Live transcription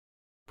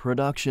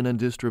Production and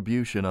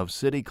distribution of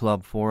City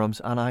Club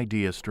forums on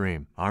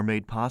IdeaStream are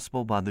made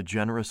possible by the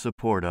generous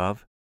support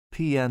of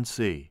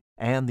PNC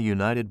and the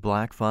United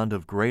Black Fund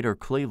of Greater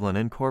Cleveland,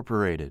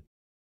 Incorporated.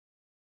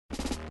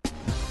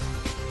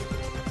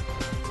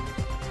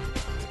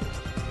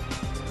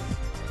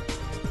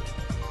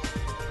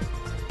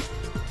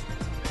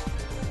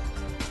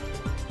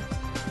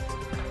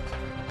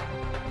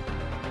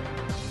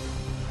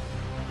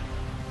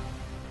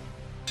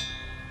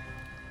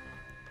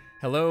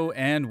 Hello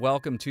and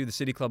welcome to the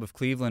City Club of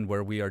Cleveland,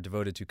 where we are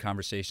devoted to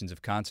conversations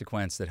of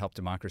consequence that help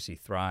democracy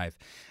thrive.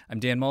 I'm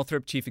Dan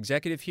Moulthrop, Chief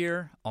Executive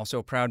here, also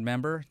a proud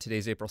member.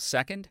 Today's April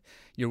 2nd.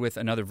 You're with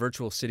another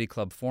virtual City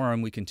Club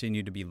forum. We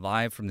continue to be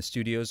live from the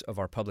studios of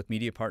our public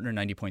media partner,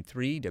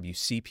 90.3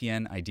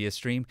 WCPN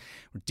IdeaStream.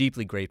 We're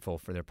deeply grateful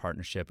for their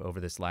partnership over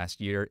this last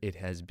year. It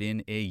has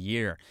been a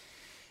year.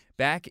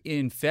 Back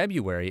in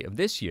February of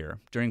this year,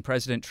 during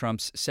President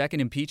Trump's second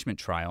impeachment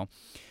trial,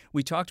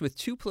 we talked with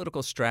two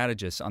political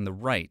strategists on the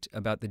right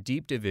about the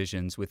deep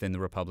divisions within the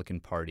Republican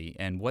Party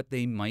and what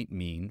they might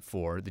mean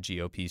for the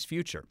GOP's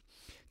future.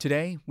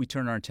 Today, we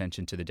turn our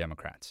attention to the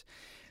Democrats.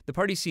 The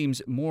party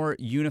seems more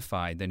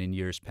unified than in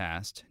years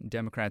past.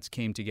 Democrats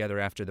came together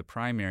after the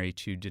primary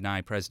to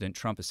deny President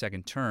Trump a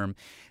second term.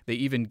 They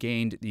even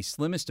gained the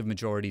slimmest of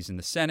majorities in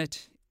the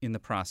Senate. In the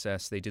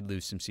process, they did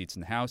lose some seats in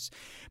the House.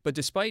 But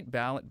despite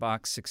ballot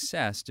box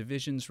success,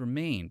 divisions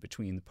remain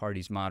between the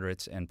party's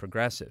moderates and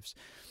progressives.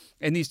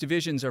 And these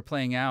divisions are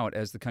playing out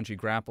as the country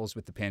grapples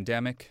with the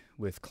pandemic,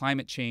 with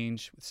climate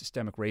change, with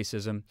systemic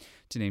racism,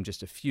 to name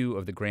just a few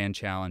of the grand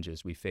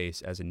challenges we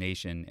face as a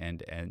nation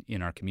and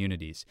in our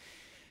communities.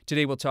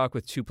 Today, we'll talk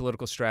with two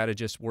political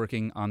strategists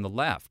working on the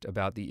left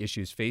about the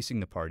issues facing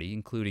the party,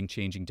 including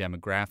changing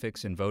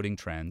demographics and voting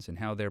trends and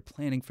how they're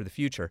planning for the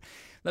future.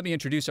 Let me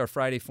introduce our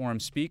Friday Forum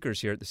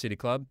speakers here at the City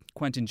Club.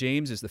 Quentin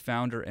James is the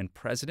founder and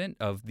president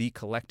of The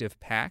Collective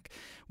PAC,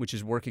 which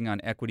is working on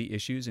equity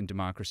issues and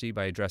democracy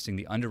by addressing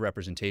the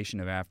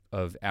underrepresentation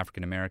of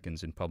African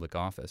Americans in public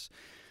office.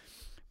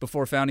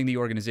 Before founding the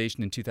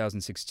organization in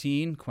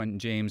 2016, Quentin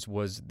James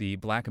was the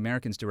Black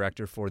Americans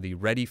Director for the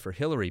Ready for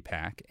Hillary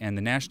PAC and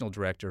the National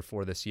Director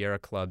for the Sierra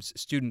Club's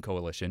Student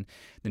Coalition,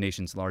 the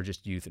nation's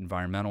largest youth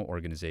environmental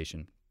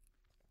organization.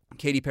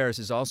 Katie Paris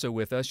is also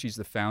with us. She's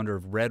the founder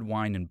of Red,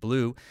 Wine, and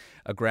Blue,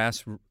 a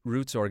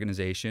grassroots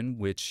organization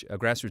which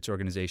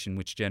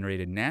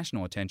generated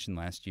national attention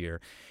last year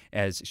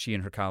as she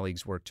and her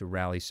colleagues worked to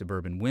rally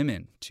suburban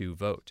women to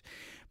vote.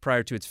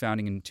 Prior to its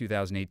founding in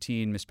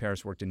 2018, Ms.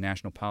 Paris worked in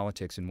national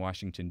politics in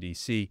Washington,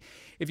 D.C.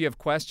 If you have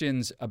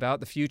questions about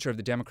the future of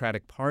the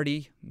Democratic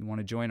Party, you want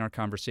to join our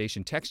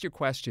conversation, text your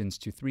questions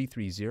to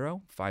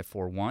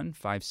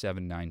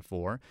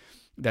 330-541-5794.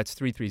 That's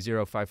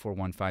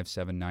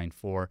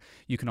 330-541-5794.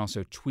 You can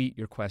also tweet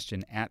your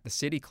question at the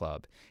City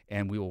Club,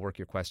 and we will work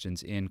your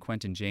questions in.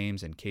 Quentin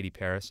James and Katie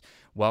Paris,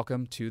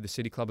 welcome to the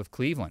City Club of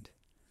Cleveland.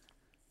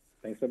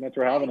 Thanks so much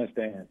for having us,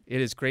 Dan.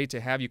 It is great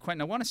to have you. Quentin,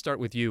 I want to start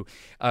with you.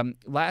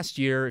 Last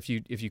year, if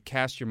you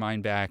cast your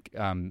mind back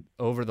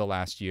over the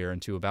last year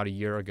and to about a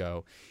year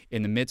ago,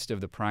 in the midst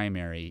of the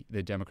primary,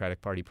 the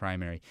Democratic Party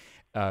primary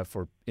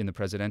in the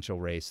presidential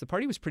race, the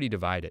party was pretty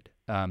divided.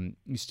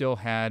 You still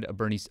had a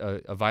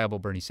viable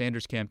Bernie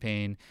Sanders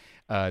campaign.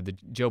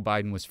 Joe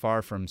Biden was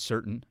far from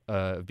certain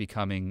of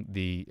becoming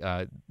the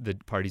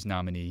party's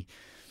nominee.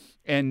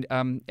 And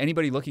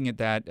anybody looking at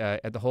that,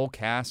 at the whole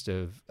cast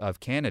of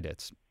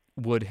candidates,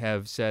 would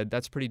have said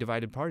that's a pretty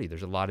divided party.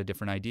 There's a lot of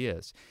different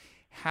ideas.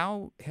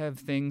 How have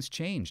things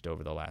changed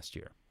over the last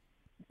year?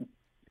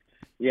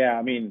 Yeah,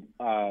 I mean,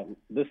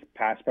 this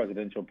past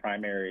presidential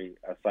primary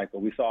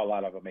cycle, we saw a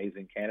lot of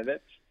amazing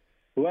candidates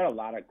who had a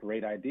lot of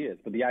great ideas,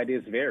 but the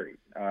ideas varied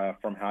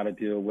from how to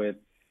deal with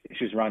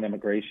issues around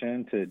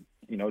immigration to,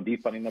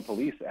 defunding the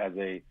police as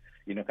a,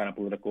 kind of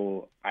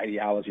political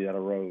ideology that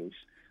arose.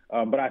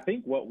 But I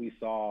think what we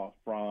saw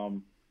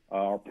from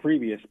our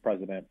previous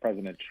president,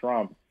 President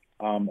Trump,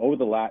 over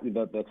the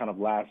kind of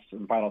last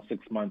and final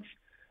 6 months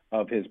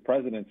of his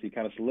presidency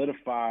kind of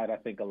solidified, I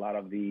think, a lot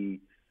of the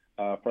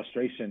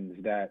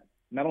frustrations that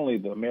not only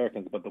the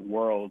Americans but the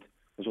world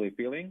was really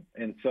feeling.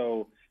 And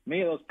so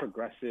many of those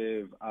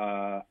progressive,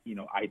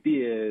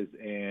 ideas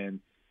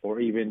or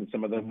even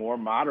some of the more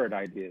moderate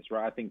ideas,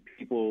 right? I think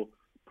people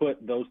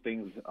put those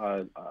things,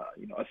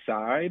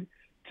 aside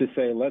to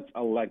say, let's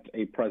elect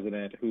a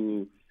president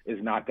who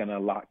is not going to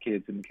lock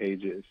kids in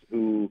cages,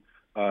 who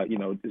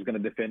is going to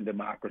defend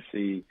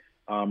democracy,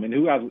 and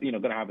who has,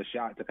 going to have a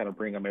shot to kind of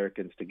bring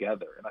Americans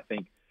together. And I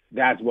think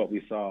that's what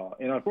we saw.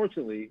 And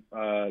unfortunately,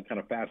 kind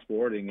of fast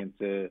forwarding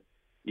into,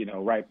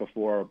 right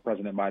before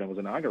President Biden was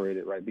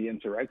inaugurated, right, the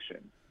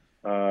insurrection,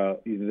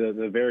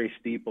 the very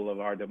steeple of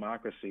our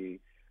democracy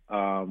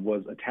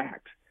was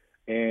attacked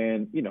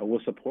and,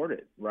 was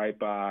supported, right,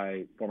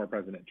 by former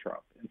President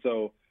Trump. And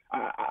so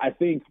I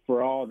think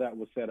for all that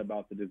was said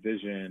about the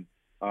division,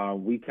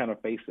 we kind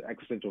of faced an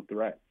existential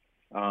threat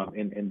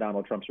in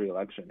Donald Trump's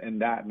reelection.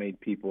 And that made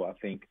people, I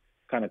think,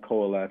 kind of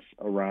coalesce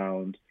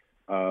around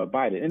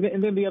Biden.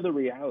 And then the other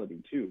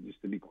reality, too,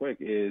 just to be quick,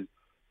 is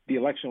the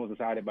election was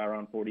decided by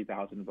around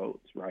 40,000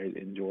 votes, right,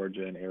 in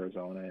Georgia and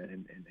Arizona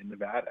and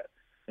Nevada.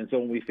 And so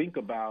when we think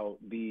about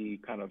the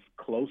kind of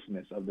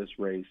closeness of this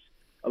race,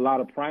 a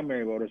lot of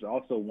primary voters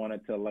also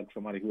wanted to elect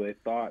somebody who they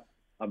thought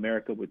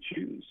America would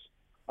choose.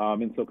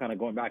 And so kind of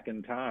going back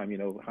in time,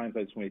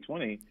 hindsight's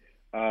 2020,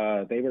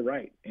 they were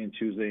right in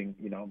choosing,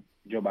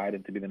 Joe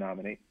Biden to be the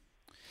nominee.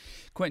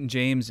 Quentin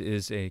James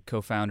is a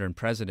co-founder and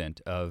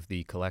president of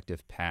the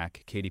Collective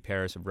PAC. Katie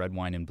Paris of Red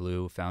Wine and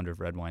Blue, founder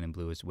of Red Wine and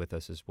Blue, is with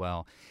us as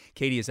well.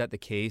 Katie, is that the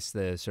case?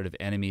 The sort of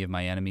enemy of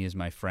my enemy is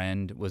my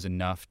friend was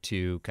enough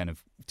to kind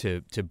of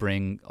to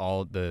bring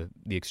all the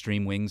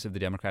extreme wings of the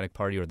Democratic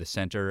Party, or the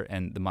center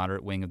and the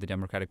moderate wing of the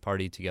Democratic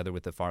Party, together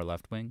with the far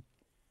left wing?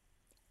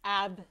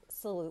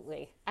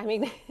 Absolutely. I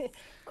mean,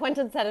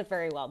 Quentin said it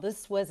very well.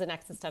 This was an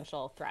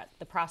existential threat,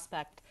 the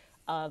prospect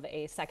of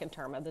a second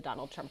term of the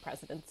Donald Trump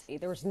presidency.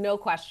 There was no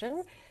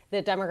question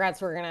that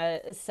Democrats were going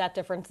to set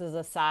differences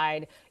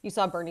aside. You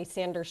saw Bernie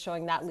Sanders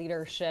showing that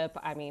leadership.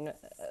 I mean,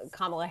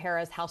 Kamala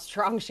Harris, how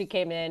strong she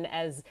came in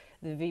as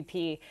the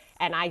VP.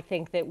 And I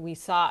think that we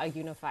saw a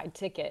unified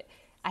ticket.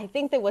 I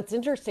think that what's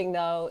interesting,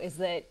 though, is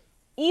that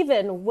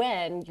even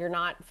when you're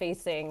not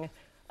facing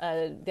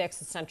the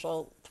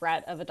existential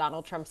threat of a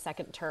Donald Trump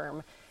second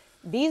term,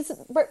 these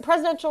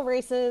presidential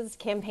races,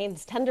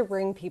 campaigns tend to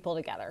bring people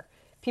together.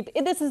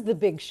 This is the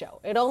big show.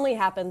 It only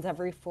happens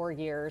every 4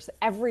 years.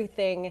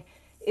 Everything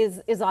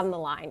is on the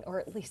line, or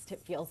at least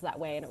it feels that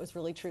way, and it was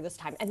really true this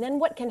time. And then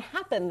what can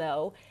happen,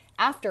 though,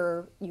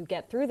 after you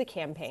get through the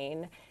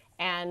campaign,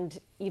 and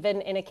even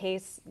in a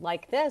case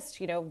like this,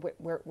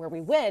 where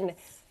we win,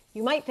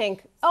 you might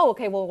think, oh,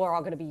 okay, well, we're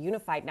all going to be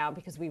unified now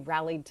because we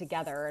rallied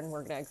together and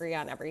we're going to agree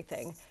on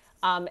everything.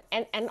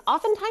 And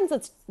oftentimes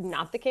that's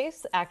not the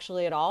case,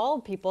 actually, at all.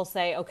 People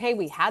say, okay,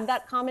 we had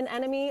that common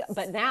enemy,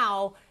 but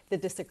now the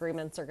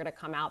disagreements are going to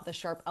come out, the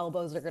sharp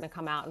elbows are going to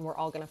come out, and we're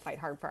all going to fight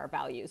hard for our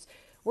values.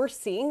 We're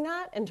seeing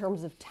that in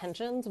terms of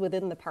tensions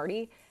within the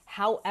party.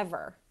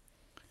 However,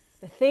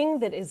 the thing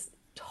that is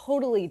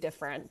totally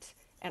different,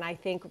 and I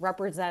think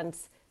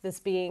represents this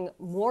being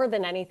more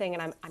than anything,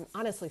 and I'm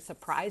honestly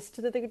surprised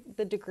to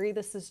the degree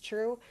this is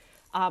true,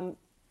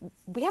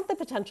 we have the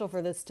potential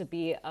for this to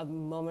be a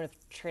moment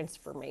of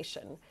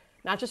transformation,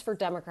 not just for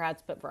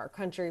Democrats, but for our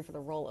country, for the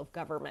role of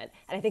government.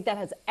 And I think that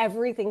has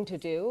everything to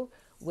do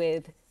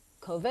with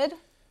COVID.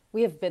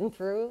 We have been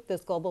through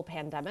this global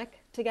pandemic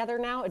together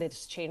now. It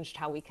has changed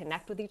how we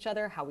connect with each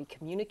other, how we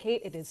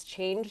communicate. It has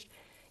changed.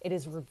 It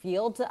has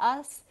revealed to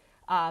us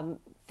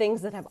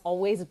things that have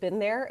always been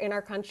there in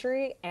our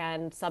country,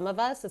 and some of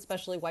us,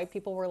 especially white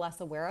people, were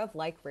less aware of,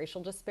 like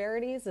racial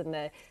disparities and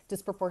the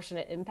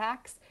disproportionate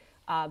impacts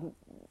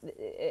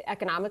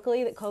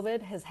economically that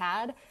COVID has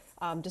had,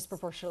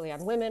 disproportionately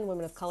on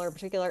women of color in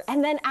particular.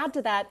 And then add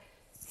to that,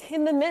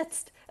 in the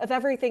midst of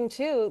everything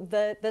too,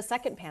 the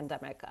second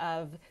pandemic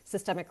of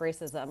systemic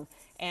racism.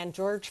 And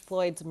George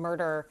Floyd's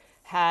murder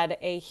had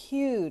a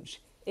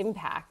huge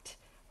impact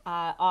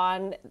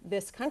on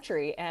this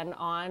country and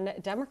on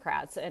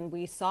Democrats. And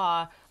we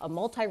saw a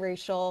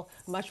multiracial,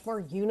 much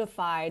more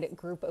unified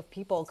group of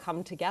people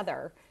come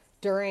together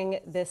during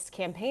this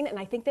campaign. And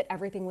I think that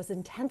everything was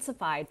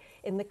intensified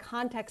in the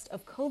context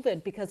of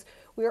COVID, because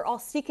we were all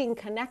seeking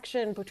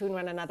connection between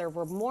one another.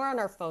 We're more on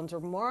our phones, we're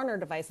more on our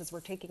devices, we're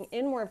taking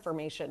in more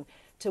information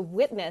to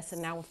witness,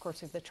 and now of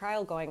course with the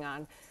trial going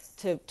on,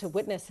 to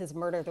witness his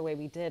murder the way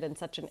we did in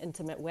such an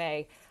intimate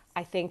way,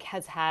 I think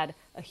has had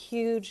a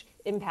huge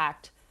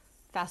impact.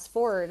 Fast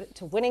forward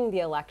to winning the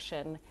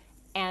election,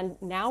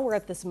 and now we're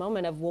at this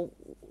moment of, well,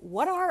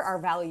 what are our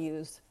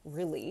values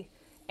really?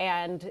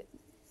 And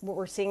what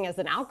we're seeing as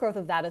an outgrowth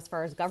of that, as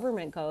far as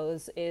government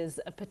goes, is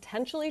a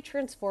potentially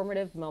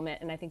transformative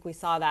moment. And I think we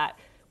saw that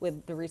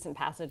with the recent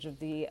passage of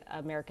the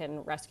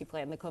American Rescue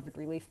Plan, the COVID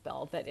relief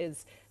bill, that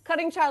is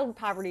cutting child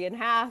poverty in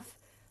half,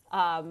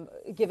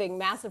 giving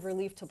massive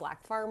relief to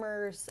Black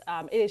farmers.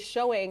 It is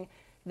showing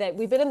that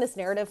we've been in this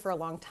narrative for a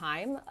long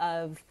time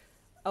of,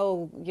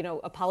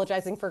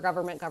 apologizing for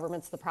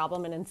government's the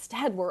problem. And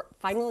instead, we're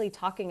finally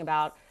talking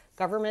about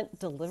government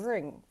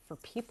delivering for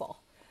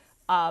people.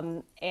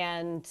 And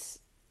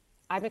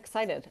I'm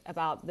excited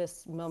about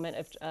this moment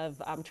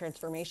of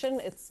transformation.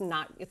 It's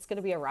going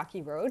to be a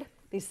rocky road.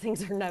 These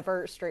things are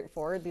never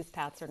straightforward. These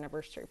paths are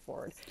never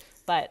straightforward.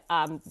 But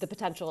the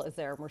potential is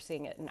there, and we're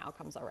seeing it in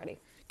outcomes already.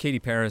 Katie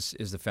Paris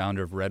is the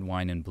founder of Red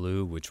Wine and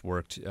Blue, which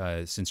worked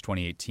since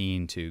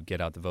 2018 to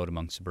get out the vote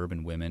among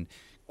suburban women.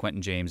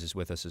 Quentin James is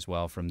with us as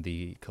well from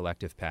the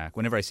Collective PAC.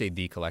 Whenever I say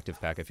the Collective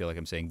PAC, I feel like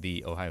I'm saying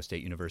the Ohio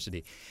State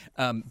University.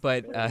 I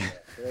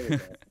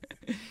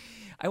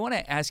want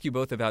to ask you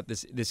both about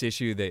this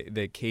issue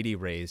that Katie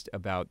raised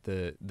about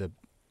the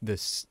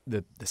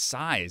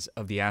size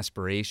of the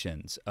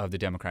aspirations of the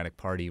Democratic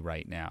Party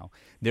right now.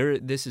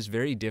 This is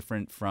very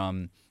different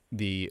from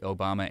the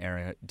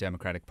Obama-era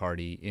Democratic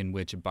Party, in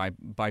which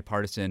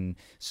bipartisan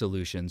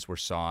solutions were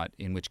sought,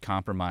 in which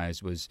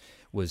compromise was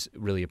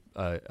really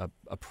a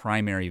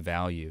primary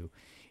value.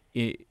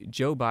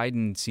 Joe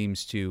Biden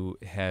seems to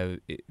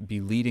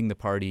be leading the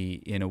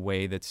party in a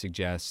way that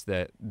suggests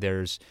that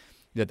there's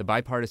that the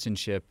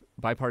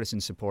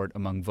bipartisan support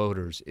among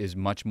voters is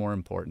much more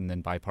important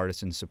than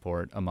bipartisan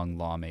support among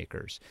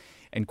lawmakers.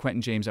 And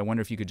Quentin James, I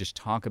wonder if you could just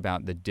talk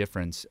about the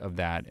difference of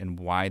that and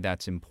why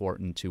that's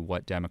important to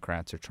what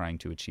Democrats are trying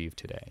to achieve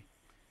today.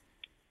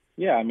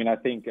 Yeah, I mean, I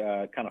think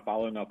kind of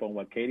following up on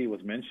what Katie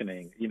was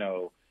mentioning,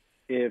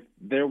 if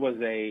there was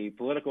a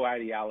political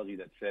ideology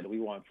that said we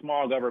want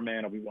small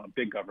government or we want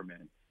big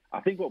government,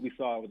 I think what we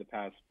saw over the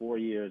past 4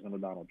 years under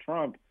Donald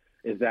Trump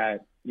is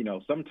that,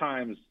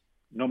 sometimes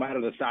no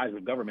matter the size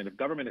of government, if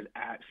government is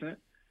absent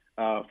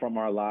from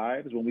our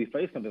lives, when we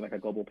face something like a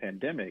global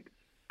pandemic,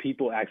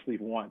 people actually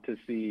want to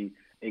see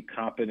a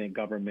competent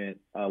government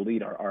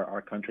lead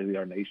our country, lead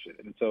our nation.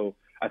 And so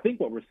I think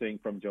what we're seeing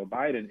from Joe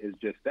Biden is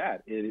just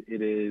that.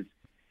 It is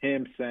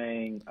him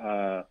saying,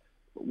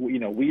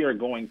 we are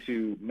going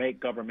to make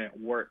government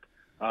work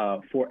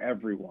for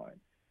everyone.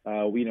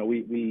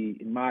 We,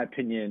 in my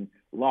opinion,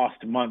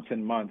 lost months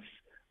and months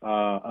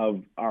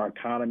of our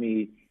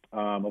economy,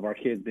 of our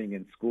kids being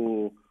in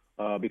school,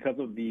 because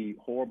of the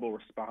horrible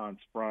response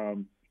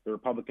from the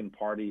Republican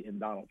Party and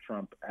Donald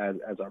Trump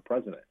as our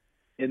president.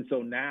 And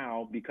so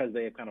now, because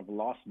they have kind of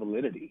lost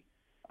validity,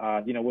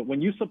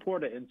 when you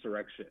support an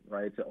insurrection,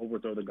 right, to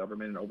overthrow the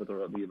government and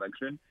overthrow the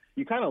election,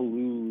 you kind of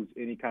lose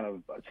any kind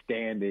of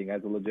standing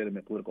as a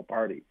legitimate political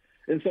party.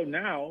 And so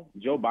now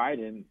Joe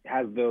Biden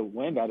has the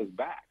wind at his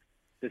back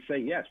to say,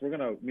 yes, we're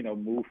going to,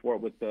 move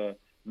forward with the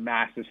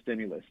massive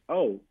stimulus.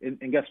 Oh, and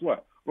guess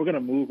what? We're going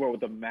to move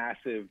forward with a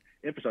massive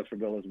infrastructure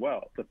bill as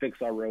well to fix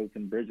our roads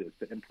and bridges,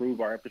 to improve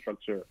our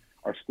infrastructure,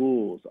 our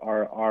schools,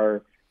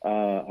 our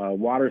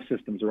water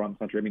systems around the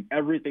country. I mean,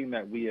 everything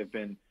that we have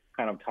been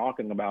kind of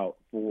talking about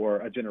for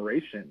a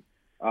generation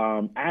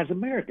as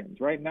Americans,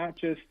 right? Not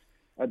just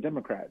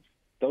Democrats.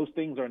 Those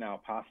things are now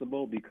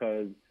possible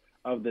because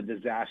of the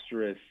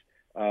disastrous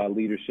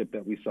leadership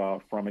that we saw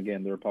from,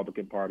 again, the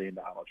Republican Party and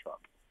Donald Trump.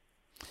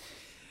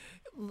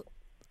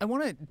 I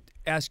want to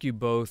ask you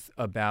both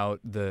about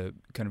the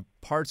kind of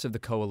parts of the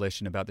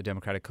coalition, about the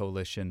Democratic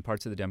coalition,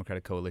 parts of the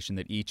Democratic coalition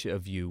that each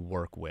of you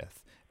work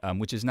with,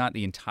 which is not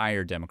the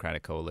entire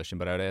Democratic coalition,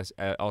 but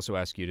I also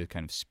ask you to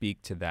kind of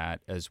speak to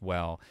that as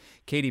well.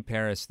 Katie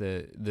Paris,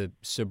 the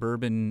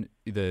suburban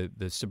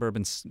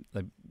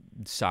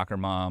soccer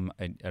mom.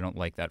 I don't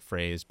like that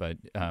phrase, but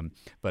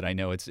I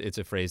know it's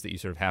a phrase that you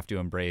sort of have to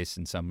embrace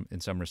in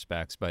some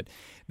respects. But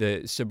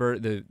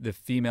the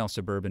female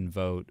suburban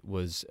vote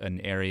was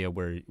an area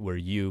where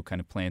you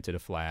kind of planted a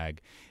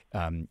flag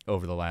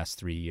over the last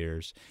 3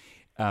 years.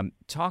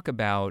 Talk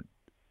about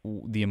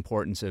the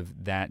importance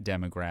of that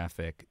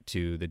demographic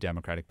to the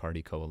Democratic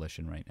Party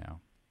coalition right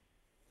now.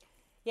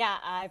 Yeah,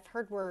 I've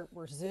heard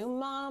we're Zoom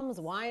moms,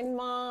 wine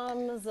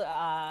moms,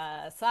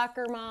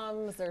 soccer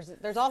moms.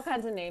 There's all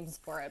kinds of names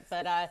for it.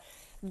 But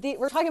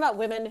we're talking about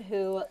women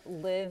who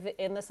live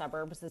in the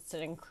suburbs. It's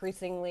an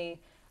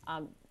increasingly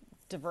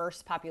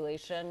diverse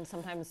population.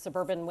 Sometimes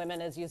suburban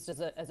women is used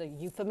as a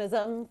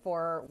euphemism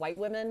for white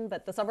women,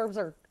 but the suburbs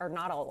are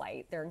not all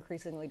white. They're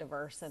increasingly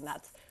diverse, and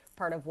that's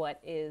part of what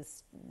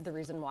is the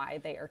reason why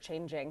they are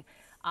changing.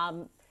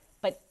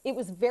 But it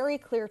was very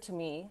clear to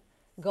me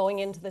going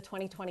into the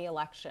 2020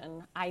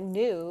 election, I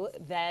knew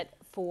that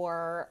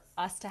for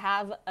us to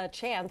have a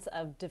chance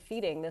of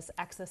defeating this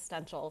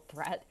existential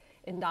threat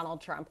in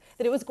Donald Trump,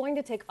 that it was going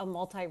to take a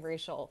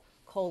multiracial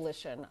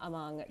coalition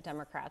among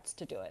Democrats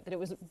to do it, that it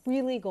was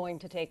really going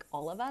to take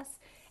all of us.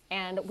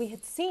 And we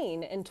had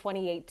seen in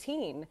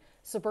 2018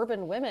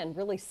 suburban women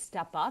really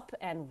step up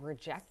and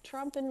reject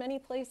Trump in many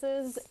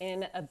places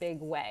in a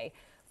big way.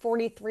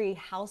 43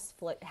 House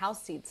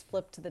seats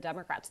flipped to the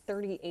Democrats.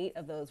 38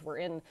 of those were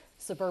in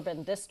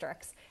suburban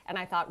districts. And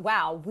I thought,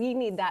 wow, we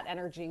need that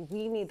energy.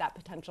 We need that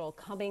potential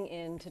coming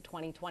into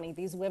 2020.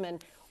 These women,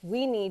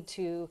 we need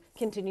to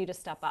continue to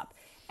step up.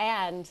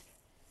 And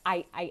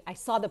I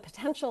saw the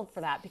potential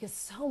for that because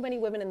so many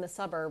women in the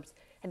suburbs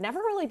had never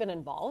really been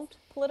involved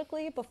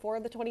politically before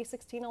the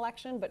 2016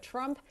 election, but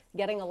Trump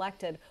getting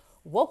elected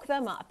woke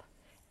them up.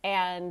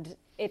 And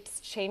it's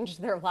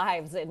changed their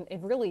lives in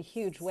really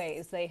huge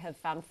ways. They have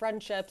found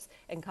friendships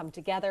and come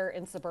together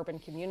in suburban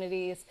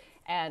communities.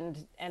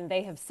 And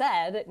they have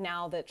said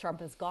now that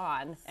Trump is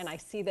gone, and I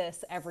see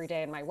this every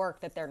day in my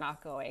work, that they're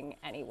not going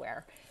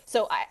anywhere.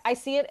 So I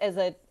see it as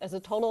a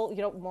total,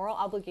 moral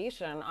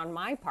obligation on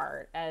my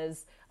part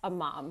as a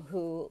mom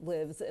who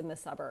lives in the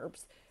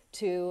suburbs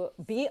to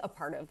be a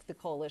part of the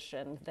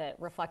coalition that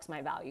reflects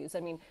my values. I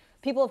mean,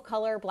 people of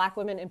color, Black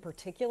women in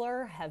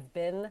particular, have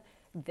been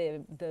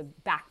the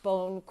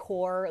backbone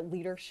core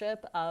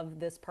leadership of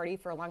this party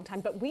for a long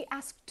time, but we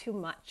ask too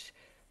much.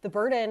 The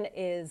burden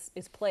is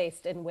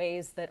placed in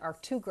ways that are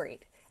too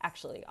great,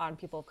 actually, on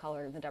people of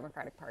color in the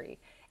Democratic Party.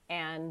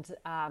 And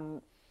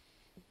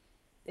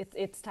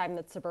it's time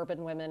that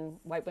suburban women,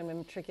 white women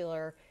in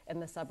particular,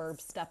 in the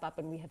suburbs step up,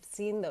 and we have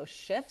seen those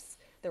shifts.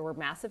 There were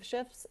massive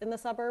shifts in the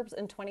suburbs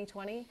in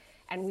 2020,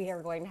 and we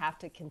are going to have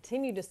to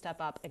continue to step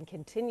up and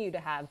continue to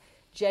have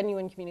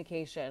genuine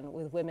communication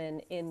with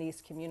women in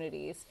these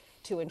communities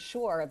to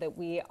ensure that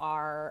we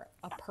are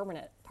a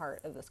permanent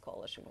part of this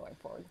coalition going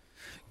forward.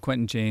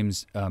 Quentin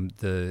James,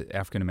 the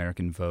African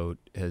American vote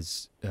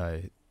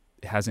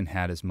hasn't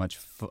had as much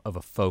of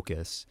a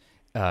focus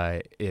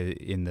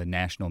in the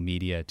national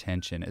media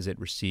attention as it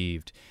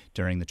received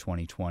during the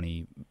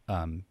 2020,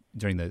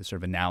 during the sort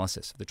of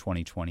analysis of the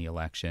 2020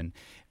 election.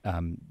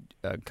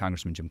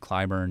 Congressman Jim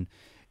Clyburn,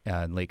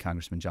 late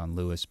Congressman John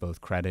Lewis, both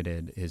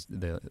credited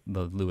the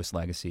Lewis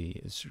legacy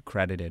is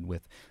credited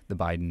with the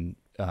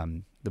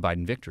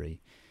Biden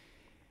victory.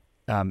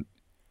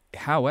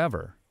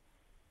 However,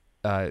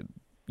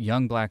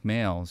 young black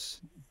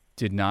males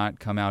did not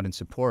come out in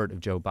support of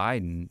Joe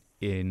Biden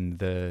in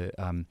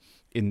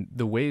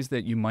the ways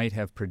that you might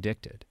have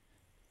predicted,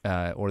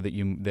 or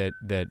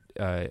that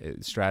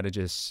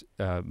strategists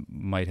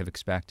might have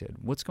expected.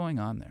 What's going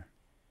on there?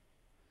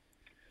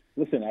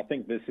 Listen, I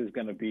think this is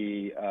going to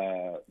be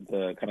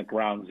the kind of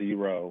ground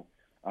zero,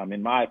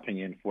 in my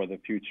opinion, for the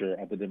future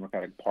of the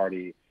Democratic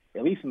Party,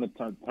 at least in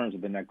the terms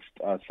of the next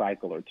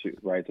cycle or two,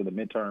 right? So the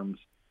midterms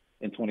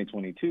in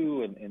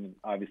 2022 and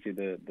obviously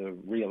the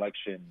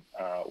re-election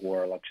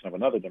or election of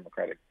another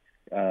Democratic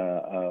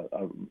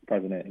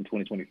president in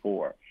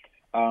 2024.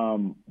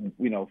 From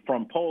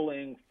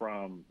polling,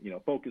 from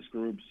focus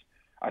groups,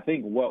 I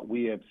think what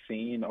we have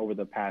seen over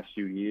the past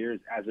few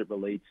years as it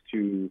relates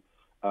to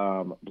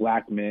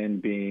black men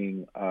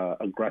being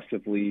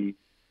aggressively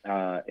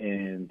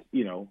and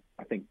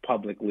I think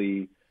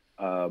publicly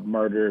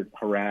murdered,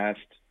 harassed,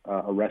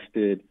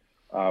 arrested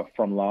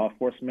from law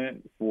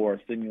enforcement for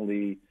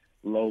seemingly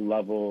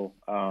low-level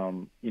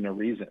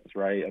reasons,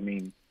 right? I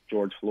mean,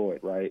 George Floyd,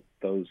 right?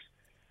 Those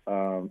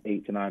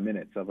 8 to 9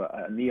 minutes of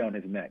a knee on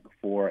his neck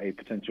for a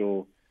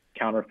potential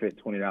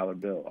counterfeit $20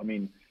 bill. I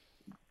mean,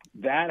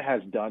 that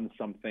has done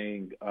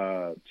something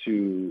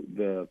to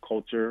the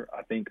culture,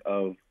 I think,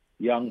 of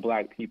young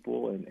black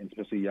people and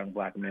especially young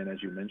black men,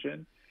 as you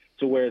mentioned.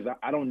 So whereas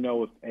I don't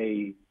know if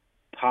a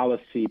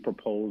policy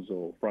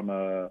proposal from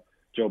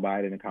Joe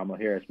Biden and Kamala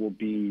Harris will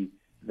be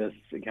this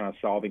kind of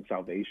solving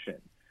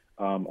salvation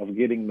of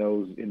getting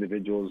those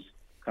individuals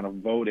kind of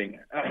voting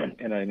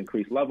in an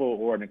increased level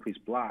or an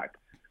increased block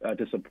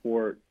to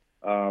support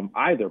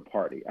either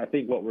party. I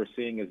think what we're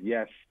seeing is,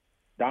 yes,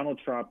 Donald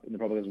Trump and the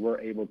Republicans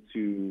were able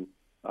to,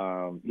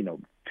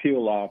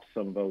 peel off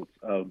some votes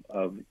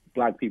of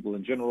black people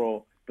in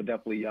general, but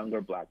definitely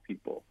younger black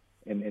people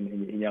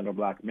and younger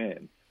black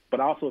men. But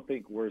I also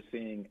think we're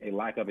seeing a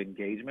lack of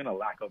engagement, a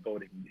lack of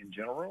voting in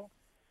general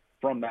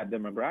from that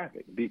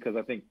demographic, because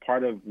I think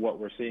part of what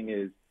we're seeing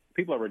is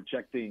people are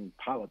rejecting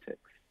politics.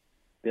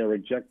 They're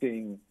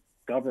rejecting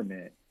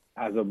government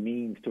as a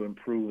means to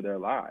improve their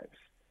lives.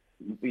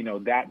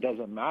 That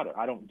doesn't matter.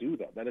 I don't do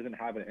that. That doesn't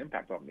have an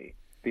impact on me.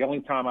 The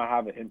only time I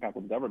have an impact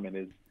with government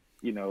is,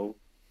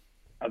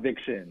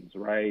 evictions,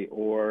 right?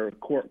 Or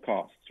court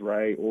costs,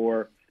 right?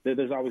 Or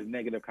there's always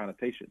negative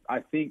connotations. I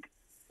think,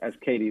 as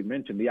Katie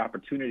mentioned, the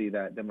opportunity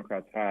that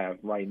Democrats have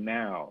right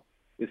now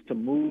is to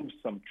move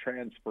some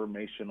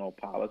transformational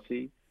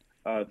policy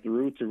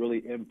through to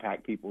really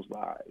impact people's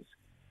lives.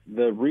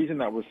 The reason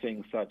that we're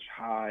seeing such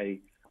high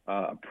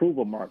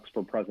approval marks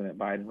for President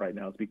Biden right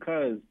now is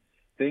because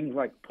things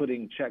like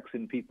putting checks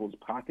in people's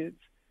pockets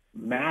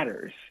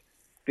matters.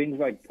 Things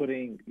like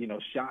putting,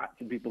 shots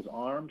in people's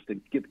arms to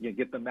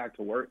get them back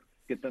to work,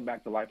 get them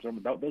back to life.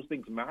 Those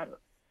things matter.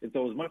 And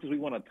so as much as we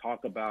want to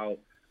talk about,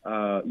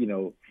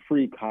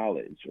 free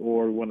college,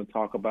 or we want to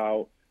talk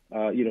about,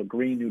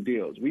 Green New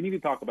Deals, we need to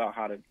talk about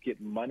how to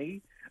get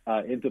money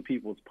into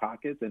people's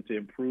pockets and to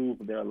improve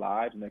their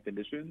lives and their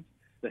conditions,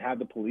 to have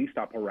the police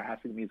stop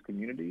harassing these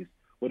communities.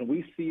 When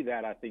we see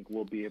that, I think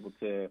we'll be able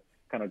to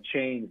kind of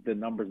change the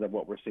numbers of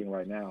what we're seeing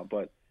right now.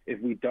 But if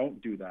we don't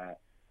do that,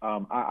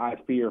 I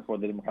fear for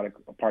the Democratic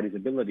Party's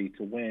ability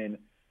to win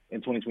in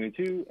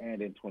 2022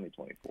 and in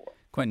 2024.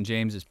 Quentin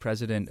James is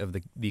president of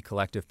the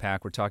Collective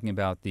PAC. We're talking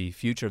about the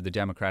future of the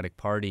Democratic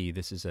Party.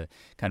 This is a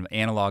kind of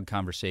analog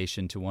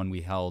conversation to one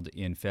we held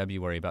in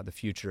February about the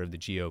future of the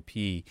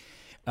GOP.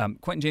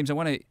 Quentin James, I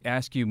want to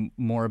ask you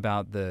more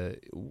about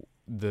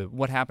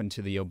what happened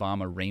to the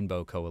Obama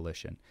Rainbow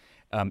Coalition.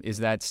 Is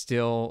that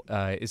still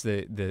is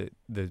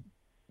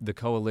the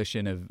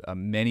coalition of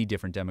many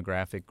different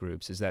demographic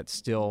groups, is that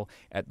still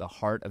at the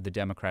heart of the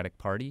Democratic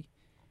Party?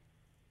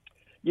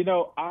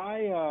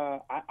 I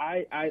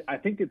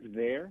think it's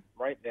there,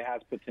 right? It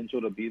has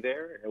potential to be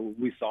there.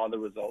 We saw the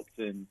results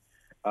in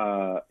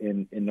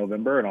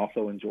November and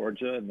also in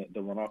Georgia and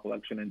the runoff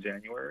election in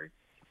January.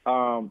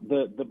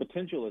 The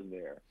potential is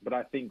there, but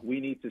I think we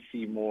need to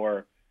see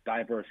more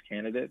diverse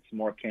candidates,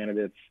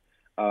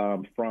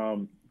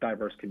 from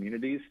diverse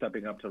communities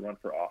stepping up to run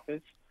for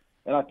office.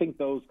 And I think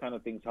those kind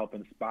of things help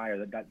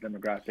inspire that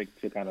demographic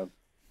to kind of,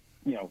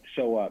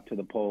 show up to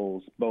the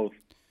polls, both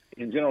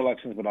in general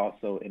elections, but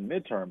also in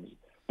midterms.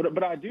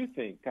 But I do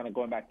think, kind of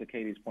going back to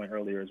Katie's point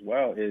earlier as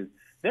well, is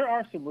there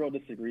are some real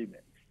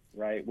disagreements,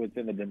 right,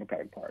 within the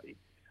Democratic Party.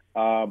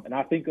 And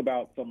I think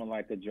about someone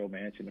like a Joe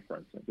Manchin, for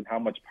instance, and how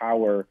much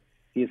power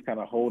he's kind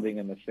of holding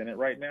in the Senate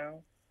right now.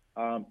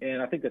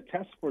 And I think the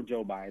test for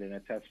Joe Biden, a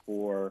test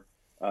for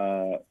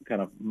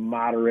kind of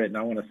moderate, and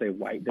I want to say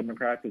white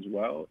Democrats as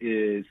well,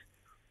 is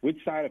which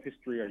side of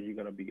history are you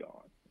going to be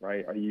on,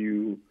 right? Are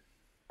you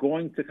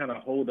going to kind of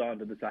hold on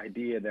to this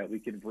idea that we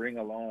can bring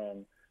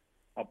along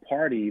a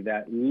party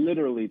that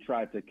literally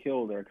tried to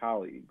kill their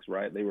colleagues,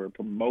 right? They were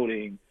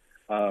promoting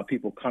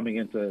people coming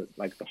into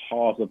like the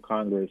halls of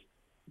Congress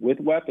with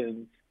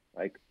weapons,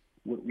 like,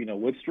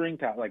 with string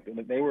ties, like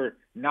they were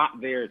not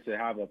there to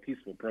have a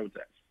peaceful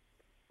protest.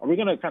 Are we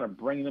going to kind of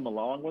bring them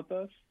along with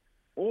us?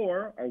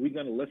 Or are we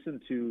going to listen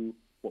to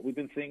what we've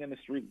been seeing in the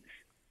streets?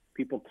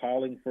 People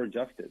calling for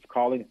justice,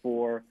 calling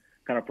for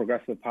kind of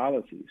progressive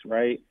policies,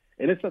 right?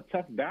 And it's a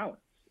tough balance.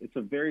 It's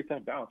a very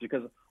tough balance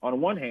because on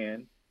one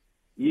hand,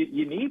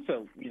 you need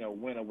to,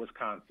 win a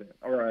Wisconsin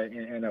or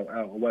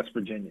a West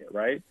Virginia,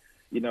 right?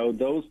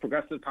 Those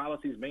progressive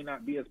policies may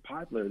not be as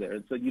popular there.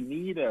 And so you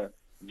need a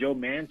Joe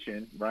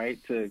Manchin, right,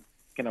 to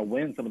kind of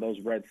win some of those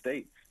red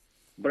states.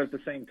 But at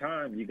the same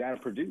time, you got to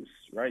produce,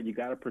 right? You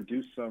got to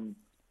produce some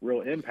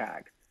real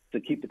impact to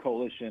keep the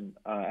coalition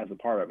as a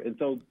part of it. And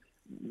so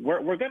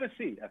we're going to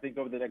see, I think,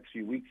 over the next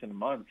few weeks and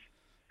months,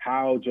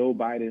 how Joe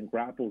Biden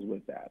grapples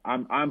with that.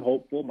 I'm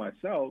hopeful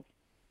myself,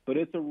 but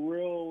it's a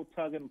real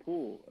tug and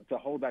pull to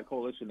hold that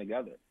coalition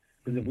together.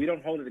 Because if we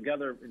don't hold it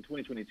together in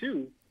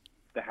 2022,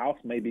 the House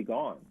may be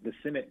gone, the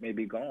Senate may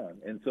be gone,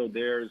 and so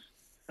there's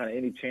kind of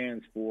any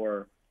chance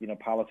for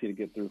policy to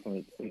get through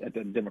from a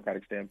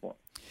Democratic standpoint.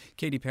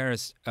 Katie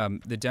Paris,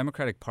 the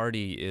Democratic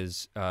Party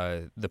is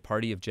the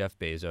party of Jeff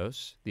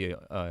Bezos, the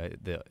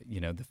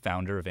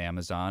founder of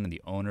Amazon and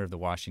the owner of the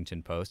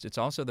Washington Post. It's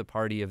also the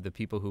party of the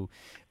people who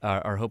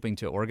are hoping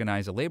to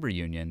organize a labor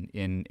union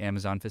in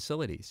Amazon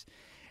facilities.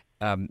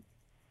 It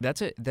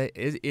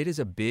is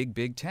a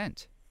big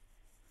tent.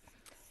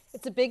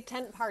 It's a big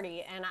tent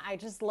party, and I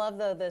just love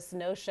this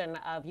notion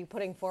of you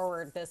putting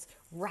forward this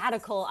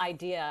radical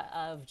idea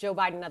of Joe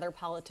Biden and other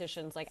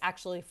politicians like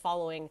actually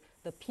following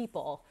the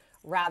people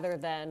rather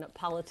than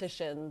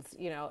politicians,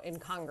 in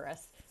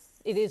Congress.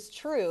 It is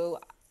true,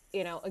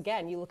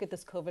 again, you look at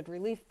this COVID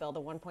relief bill,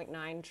 the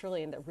 $1.9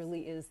 trillion that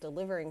really is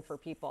delivering for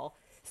people.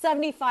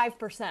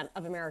 75%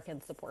 of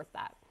Americans support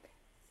that.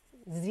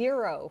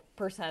 0%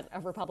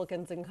 of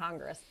Republicans in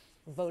Congress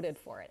voted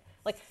for it.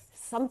 Like,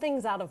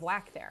 something's out of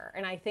whack there.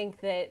 And I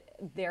think that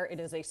it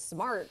is a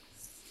smart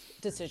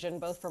decision,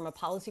 both from a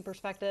policy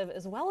perspective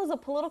as well as a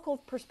political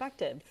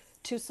perspective,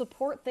 to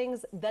support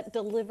things that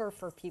deliver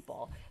for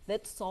people,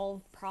 that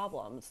solve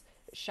problems.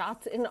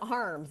 Shots in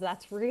arms,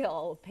 that's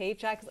real.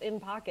 Paychecks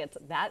in pockets,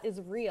 that is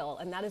real.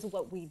 And that is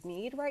what we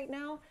need right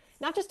now,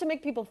 not just to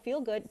make people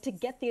feel good, to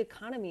get the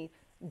economy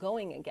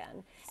going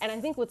again. And I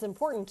think what's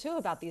important too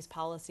about these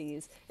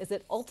policies is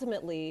that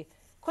ultimately,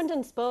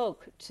 Quentin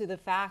spoke to the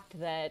fact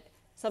that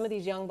some of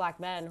these young black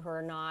men who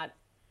are not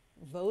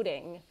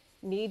voting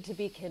need to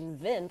be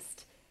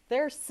convinced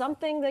there's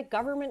something that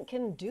government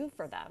can do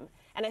for them.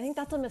 And I think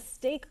that's a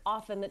mistake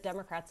often that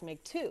Democrats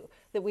make too,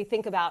 that we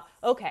think about,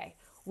 okay,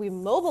 we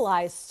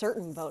mobilize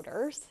certain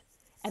voters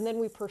and then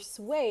we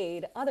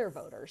persuade other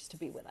voters to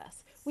be with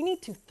us. We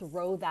need to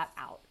throw that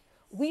out.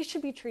 We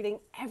should be treating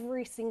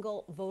every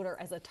single voter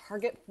as a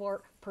target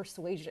for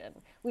persuasion.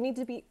 We need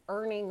to be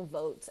earning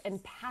votes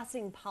and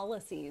passing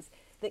policies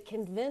that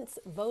convince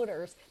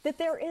voters that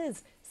there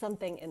is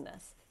something in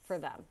this for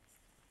them.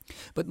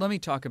 But let me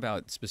talk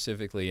about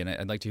specifically, and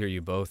I'd like to hear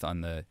you both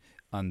on the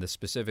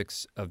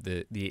specifics of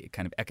the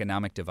kind of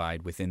economic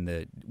divide within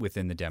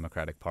the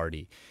Democratic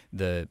Party,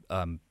 the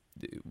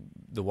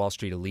Wall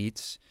Street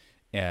elites.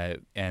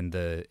 And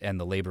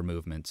the labor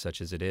movement,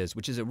 such as it is,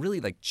 which is a really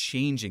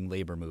changing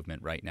labor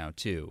movement right now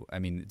too. I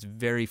mean, it's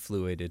very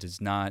fluid. It is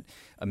not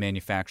a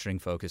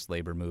manufacturing-focused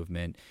labor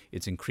movement.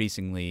 It's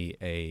increasingly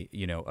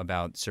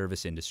about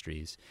service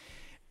industries,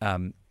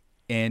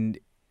 and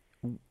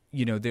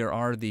there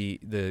are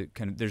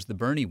there's the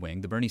Bernie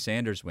wing, the Bernie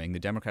Sanders wing, the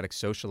Democratic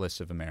Socialists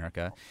of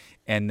America,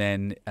 and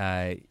then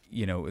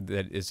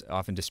that is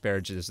often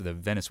disparaged as the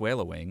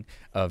Venezuela wing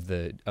of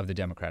the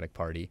Democratic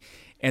Party,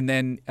 and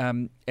then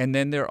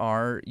there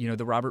are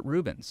the Robert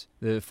Rubins,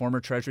 the former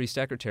Treasury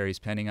secretaries,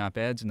 penning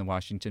op-eds in the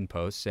Washington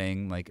Post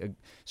saying a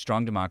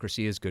strong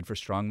democracy is good for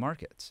strong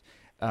markets.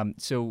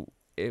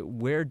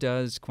 Where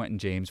does Quentin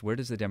James, where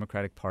does the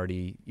Democratic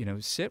Party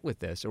sit with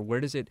this, or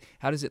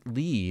how does it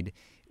lead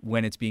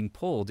when it's being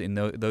pulled in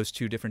those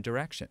two different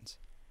directions?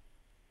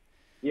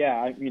 Yeah,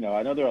 I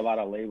know there are a lot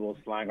of labels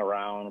flying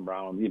around,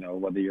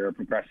 whether you're a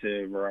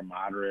progressive or a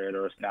moderate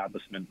or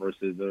establishment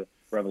versus a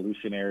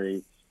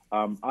revolutionary.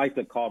 I like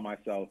to call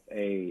myself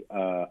a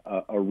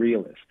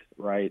realist,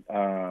 right?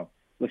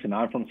 Listen,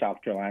 I'm from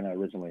South Carolina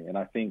originally, and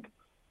I think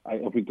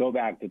if we go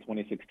back to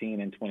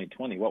 2016 and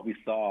 2020, what we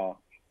saw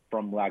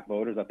from black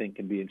voters, I think,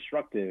 can be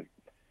instructive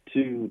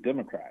to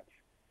Democrats.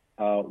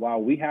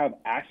 While we have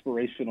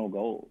aspirational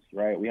goals,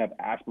 right? We have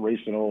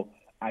aspirational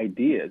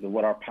ideas of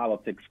what our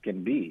politics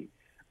can be.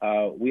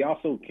 We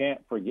also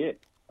can't forget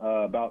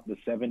about the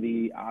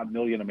 70-odd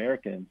million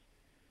Americans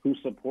who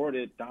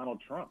supported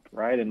Donald Trump,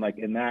 right? And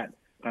in that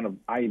kind of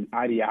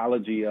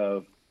ideology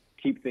of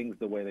keep things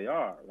the way they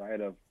are,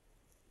 right? Of,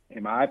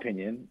 in my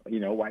opinion,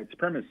 white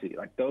supremacy.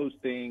 Like, those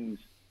things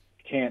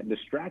can't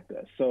distract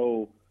us.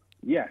 So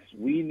yes,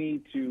 we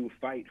need to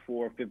fight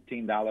for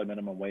 $15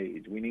 minimum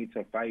wage. We need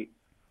to fight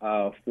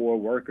for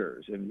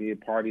workers and be a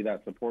party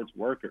that supports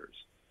workers.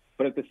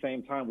 But at the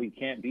same time, we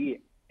can't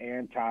be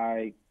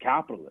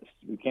anti-capitalist.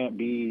 We can't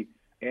be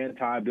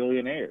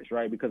anti-billionaires,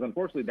 right? Because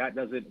unfortunately, that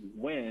doesn't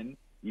win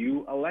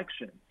you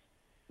elections.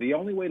 The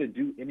only way to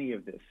do any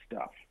of this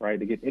stuff, right,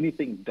 to get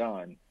anything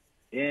done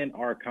in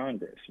our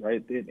Congress,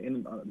 right,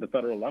 in the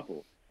federal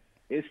level,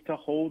 is to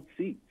hold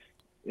seats.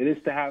 It is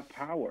to have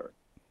power.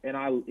 And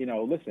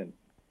listen,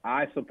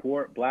 I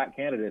support Black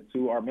candidates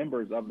who are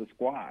members of the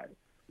squad.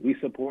 We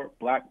support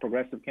Black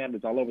progressive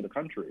candidates all over the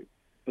country.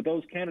 But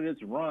those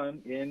candidates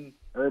run in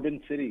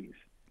urban cities.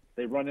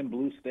 They run in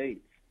blue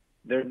states.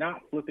 They're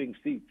not flipping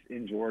seats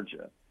in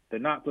Georgia. They're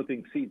not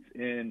flipping seats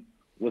in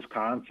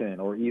Wisconsin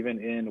or even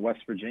in West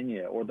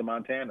Virginia or the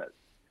Montanas.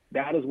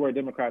 That is where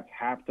Democrats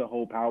have to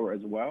hold power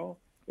as well.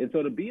 And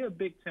so to be a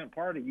big tent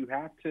party, you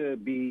have to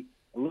be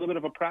a little bit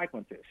of a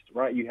pragmatist,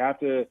 right? You have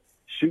to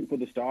shoot for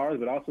the stars,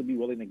 but also be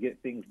willing to get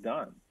things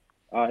done.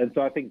 And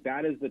so I think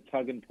that is the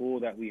tug and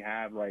pull that we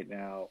have right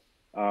now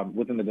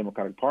within the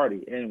Democratic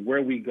Party. And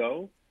where we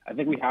go, I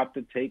think we have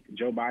to take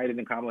Joe Biden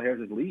and Kamala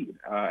Harris' lead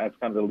as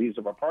kind of the leaders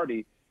of our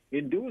party.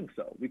 In doing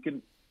so, we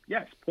can,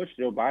 yes, push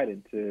Joe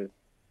Biden to,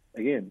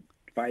 again,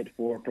 fight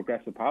for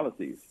progressive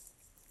policies.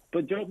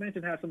 But Joe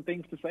Manchin has some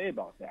things to say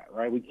about that,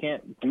 right? We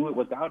can't do it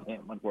without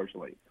him,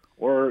 unfortunately,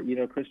 or,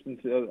 Kristen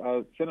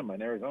Sinema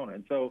in Arizona.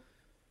 And so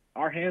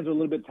our hands are a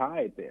little bit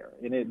tied there.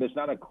 And there's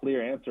not a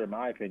clear answer, in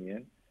my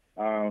opinion.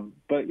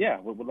 But yeah,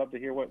 we'd love to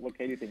hear what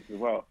Katie thinks as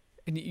well.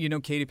 And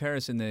Katie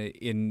Paris,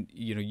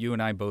 you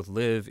and I both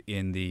live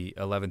in the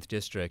 11th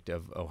district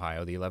of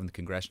Ohio, the 11th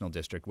congressional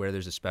district, where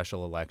there's a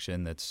special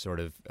election that's sort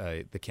of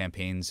the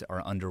campaigns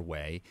are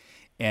underway,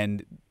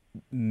 and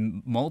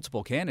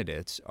multiple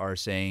candidates are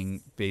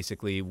saying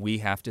basically we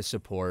have to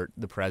support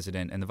the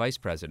president and the vice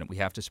president. We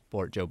have to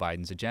support Joe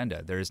Biden's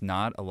agenda. There is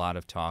not a lot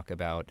of talk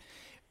about,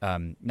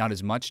 not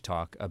as much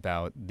talk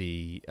about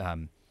the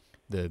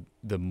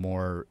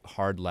more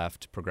hard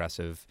left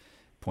progressive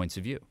points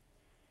of view.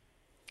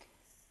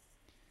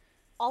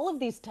 All of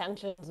these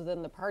tensions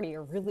within the party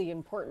are really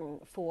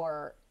important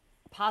for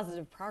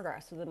positive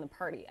progress within the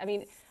party. I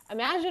mean,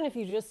 imagine if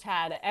you just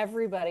had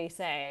everybody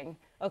saying,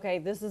 okay,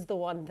 this is the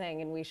one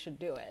thing and we should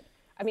do it.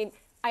 I mean,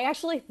 I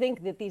actually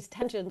think that these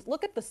tensions,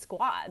 look at the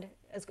squad,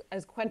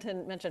 as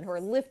Quentin mentioned, who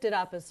are lifted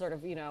up as sort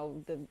of,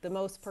 the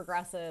most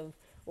progressive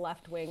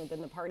left wing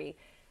within the party.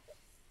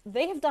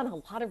 They have done a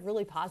lot of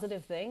really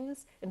positive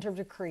things in terms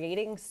of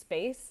creating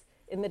space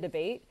in the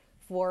debate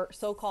for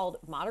so-called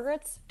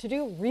moderates to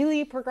do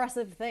really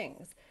progressive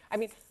things. I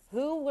mean,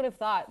 who would have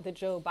thought that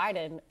Joe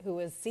Biden, who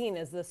is seen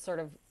as this sort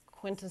of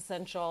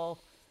quintessential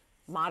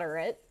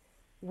moderate,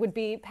 would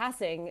be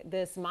passing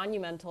this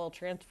monumental,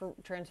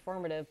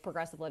 transformative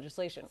progressive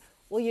legislation?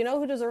 Well, you know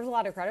who deserves a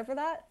lot of credit for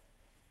that?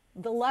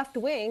 The left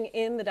wing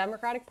in the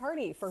Democratic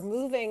Party for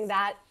moving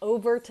that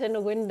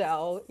Overton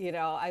window.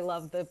 I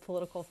love the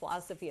political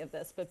philosophy of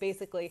this, but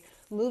basically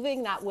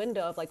moving that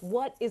window of like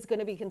what is going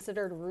to be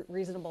considered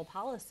reasonable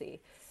policy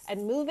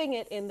and moving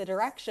it in the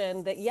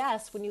direction that,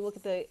 yes, when you look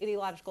at the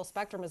ideological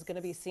spectrum, is going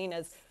to be seen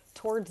as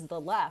towards the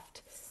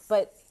left,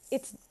 but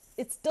it's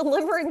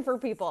delivering for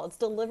people. It's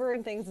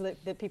delivering things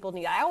that people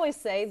need. I always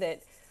say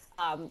that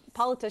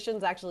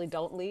politicians actually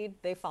don't lead,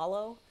 they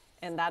follow.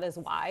 And that is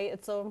why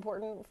it's so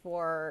important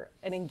for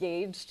an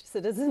engaged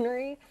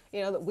citizenry,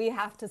 that we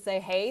have to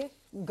say, hey,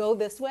 go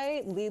this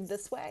way, lead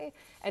this way.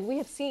 And we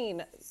have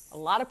seen a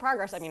lot of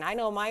progress. I mean, I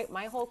know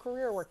my whole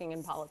career working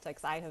in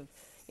politics, I have,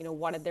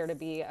 wanted there to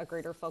be a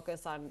greater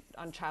focus on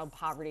child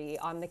poverty,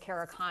 on the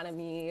care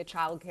economy,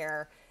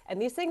 childcare. And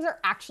these things are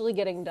actually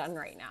getting done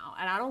right now.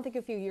 And I don't think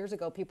a few years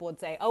ago people would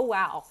say, oh,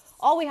 wow,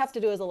 all we have to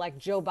do is elect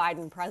Joe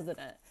Biden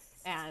president.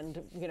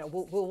 And,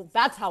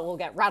 that's how we'll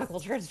get radical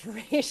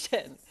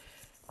transformation.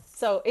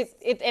 So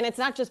it's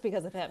not just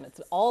because of him.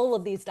 It's all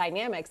of these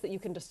dynamics that you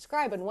can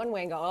describe in one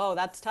way and go, oh,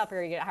 that's tough. How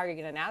are you going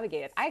to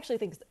navigate it? I actually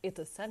think it's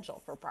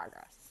essential for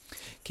progress.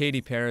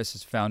 Katie Paris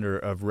is founder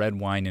of Red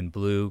Wine and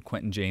Blue.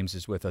 Quentin James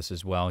is with us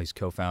as well. He's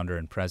co-founder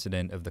and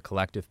president of the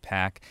Collective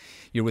PAC.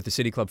 You're with the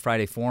City Club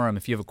Friday Forum.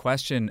 If you have a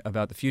question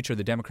about the future of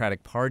the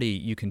Democratic Party,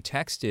 you can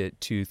text it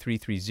to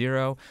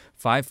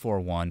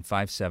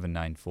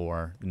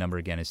 330-541-5794. The number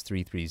again is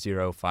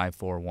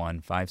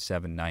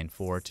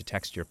 330-541-5794 to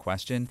text your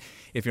question.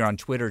 If you're on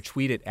Twitter,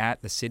 tweet it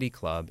at the City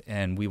Club,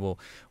 and we will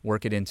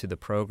work it into the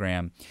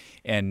program.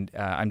 And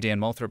I'm Dan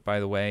Moulthrop,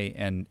 by the way.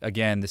 And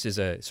again, this is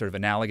a sort of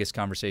analogous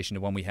conversation to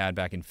one we had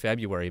back in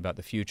February about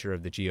the future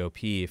of the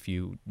GOP. If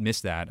you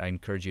missed that, I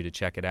encourage you to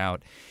check it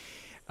out.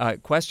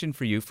 Question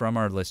for you from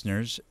our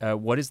listeners.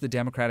 What is the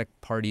Democratic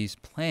Party's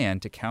plan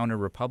to counter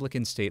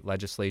Republican state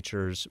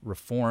legislatures'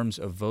 reforms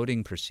of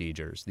voting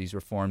procedures? These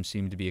reforms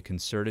seem to be a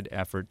concerted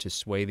effort to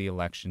sway the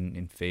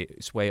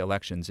sway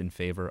elections in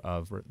favor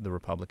of the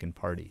Republican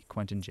Party.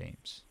 Quentin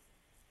James.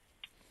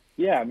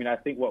 Yeah, I mean, I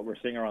think what we're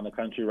seeing around the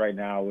country right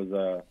now is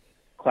a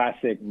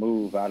classic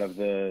move out of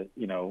the,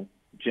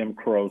 Jim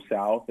Crow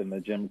South and the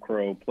Jim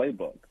Crow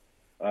playbook,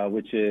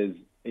 which is,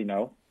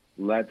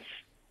 let's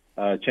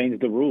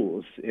change the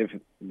rules if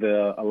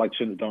the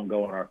elections don't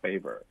go in our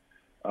favor.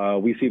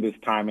 We see this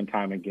time and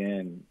time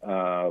again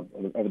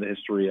over the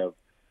history of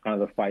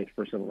kind of the fight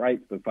for civil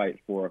rights, the fight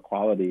for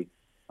equality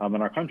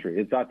in our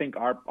country. I think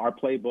our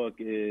playbook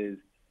is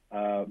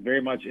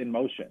very much in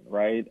motion,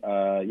 right?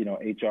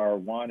 HR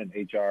 1 and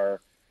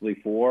HR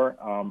 4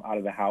 out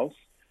of the House,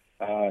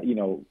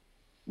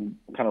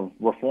 kind of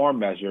reform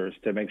measures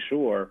to make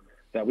sure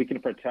that we can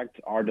protect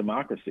our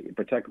democracy,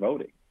 protect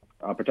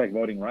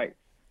voting rights.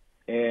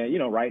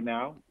 And, right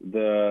now,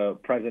 the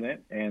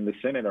president and the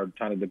Senate are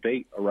trying to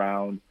debate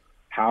around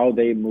how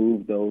they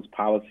move those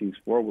policies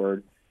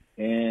forward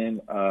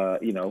in,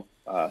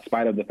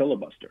 spite of the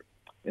filibuster.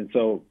 And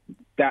so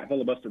that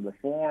filibuster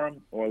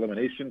reform or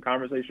elimination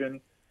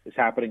conversation is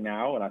happening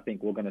now, and I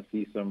think we're going to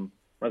see some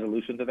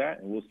resolution to that,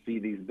 and we'll see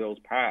these bills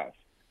pass.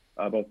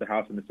 Both the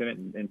House and the Senate,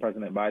 and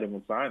President Biden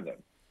will sign them.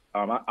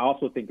 I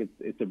also think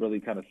it's a really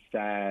kind of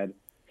sad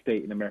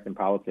state in American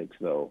politics,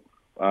 though,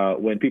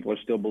 when people are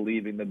still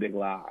believing the big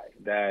lie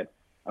that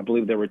I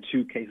believe there were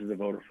 2 cases of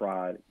voter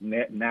fraud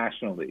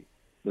nationally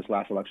this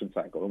last election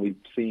cycle. And we've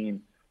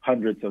seen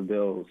hundreds of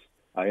bills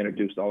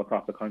introduced all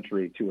across the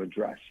country to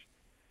address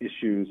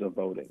issues of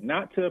voting,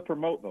 not to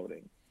promote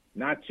voting,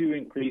 not to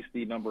increase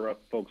the number of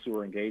folks who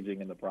are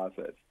engaging in the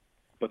process,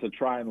 but to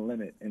try and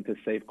limit and to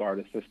safeguard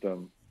a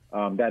system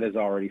that is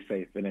already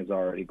safe and is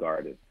already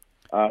guarded.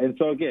 And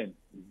so, again,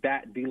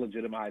 that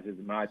delegitimizes,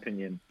 in my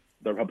opinion,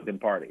 the Republican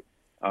Party.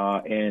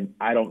 And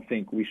I don't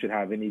think we should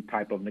have any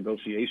type of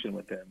negotiation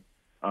with them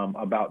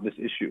about this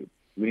issue.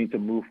 We need to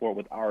move forward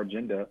with our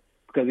agenda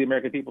because the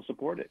American people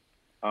support it.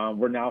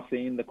 We're now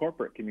seeing the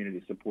corporate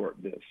community support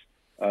this.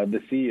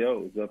 The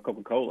CEOs of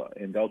Coca-Cola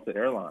and Delta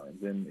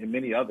Airlines and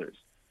many others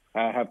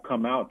have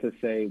come out to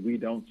say we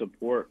don't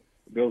support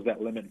bills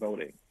that limit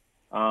voting.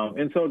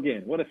 And so,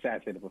 again, what a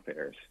sad state of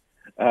affairs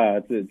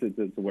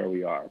to where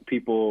we are.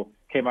 People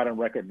came out in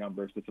record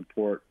numbers to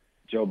support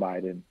Joe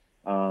Biden.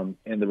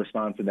 And the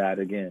response to that,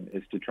 again,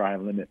 is to try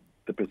and limit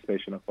the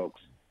participation of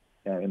folks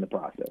in the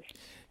process.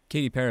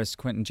 Katie Paris,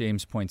 Quentin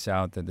James points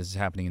out that this is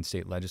happening in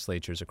state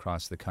legislatures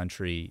across the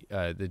country.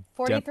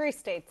 43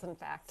 states, in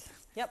fact.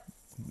 Yep.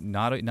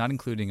 Not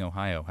including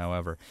Ohio,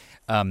 however.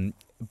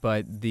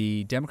 But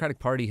the Democratic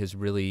Party has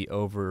really,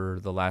 over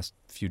the last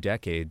few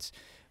decades,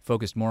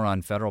 focused more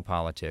on federal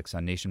politics,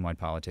 on nationwide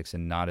politics,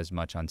 and not as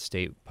much on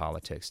state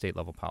politics,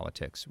 state-level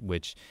politics,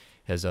 which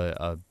has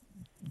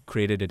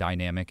created a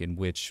dynamic in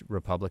which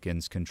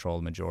Republicans control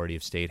the majority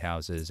of state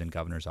houses and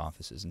governor's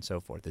offices and so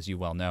forth, as you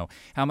well know.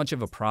 How much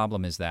of a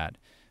problem is that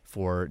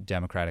for the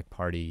Democratic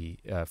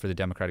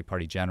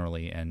Party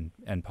generally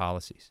and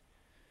policies?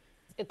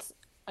 It's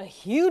a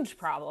huge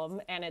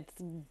problem, and it's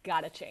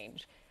got to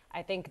change.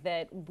 I think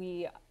that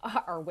we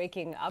are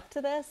waking up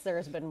to this.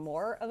 There's been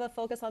more of a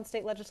focus on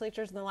state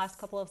legislatures in the last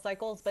couple of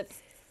cycles, but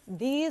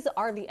these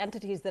are the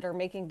entities that are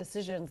making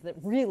decisions that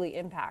really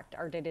impact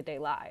our day-to-day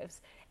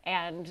lives.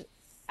 And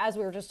as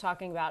we were just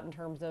talking about in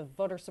terms of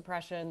voter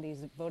suppression,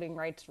 these voting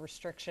rights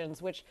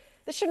restrictions, which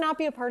this should not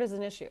be a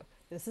partisan issue.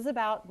 This is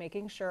about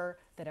making sure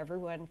that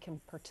everyone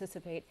can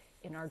participate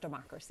in our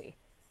democracy.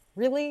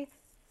 Really,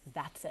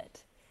 that's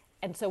it.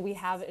 And so we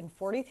have in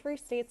 43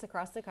 states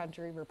across the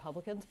country,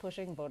 Republicans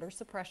pushing voter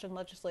suppression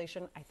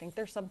legislation. I think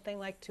there's something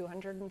like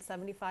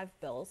 275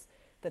 bills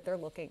that they're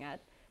looking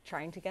at,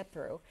 trying to get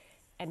through.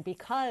 And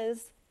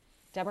because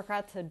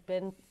Democrats had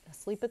been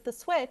asleep at the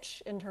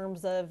switch in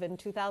terms of, in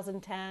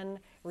 2010,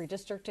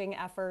 redistricting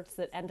efforts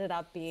that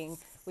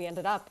we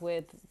ended up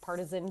with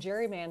partisan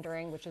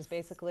gerrymandering, which is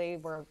basically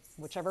where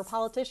whichever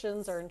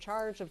politicians are in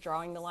charge of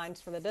drawing the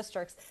lines for the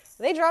districts,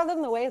 they draw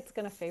them the way it's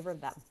going to favor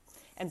them.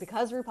 And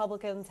because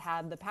Republicans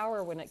had the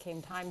power when it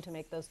came time to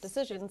make those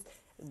decisions,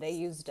 they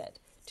used it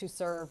to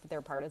serve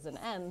their partisan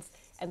ends.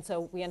 And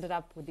so we ended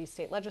up with these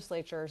state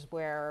legislatures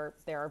where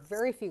there are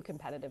very few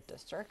competitive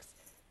districts.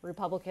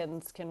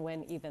 Republicans can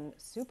win even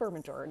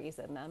supermajorities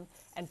in them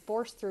and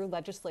force through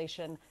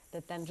legislation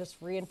that then just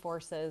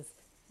reinforces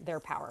their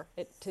power,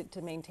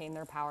 to maintain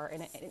their power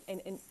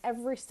in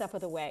every step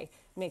of the way,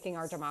 making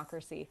our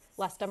democracy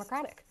less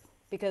democratic.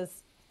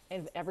 Because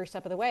every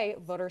step of the way,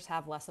 voters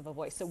have less of a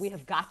voice. So we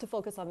have got to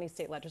focus on these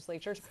state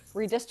legislatures.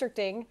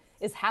 Redistricting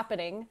is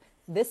happening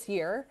this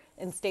year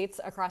in states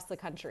across the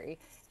country.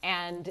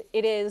 And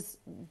it is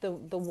the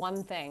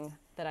one thing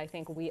that I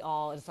think we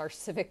all, it's our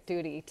civic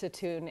duty to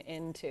tune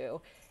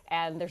into.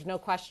 And there's no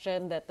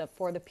question that the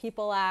For the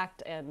People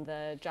Act and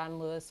the John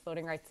Lewis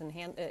Voting Rights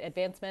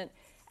Advancement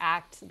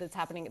Act that's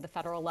happening at the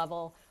federal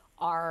level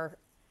are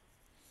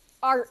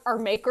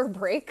make or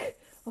break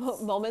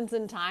moments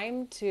in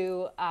time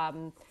to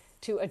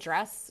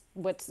address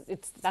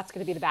that's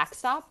going to be the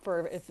backstop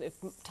for if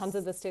tons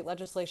of the state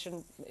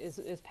legislation is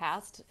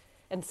passed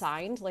and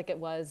signed like it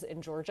was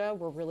in Georgia.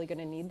 We're really going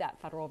to need that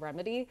federal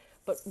remedy,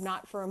 but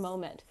not for a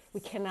moment. We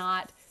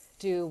cannot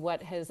do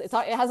what it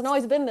hasn't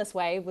always been this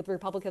way with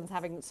Republicans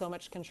having so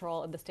much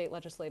control at the state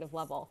legislative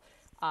level.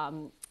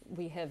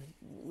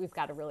 We've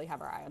got to really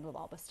have our eye on the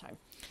ball this time.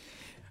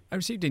 I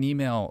received an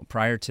email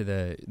prior to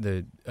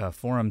the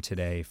forum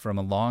today from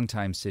a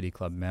longtime City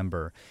Club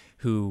member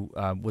who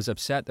was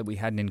upset that we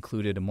hadn't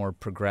included a more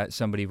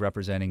somebody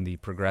representing the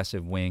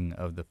progressive wing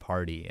of the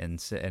party,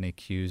 and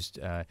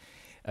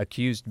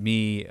accused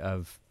me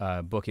of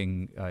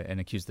booking and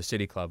accused the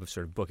City Club of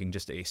sort of booking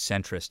just a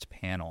centrist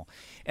panel.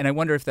 And I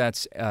wonder if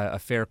that's a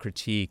fair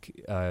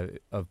critique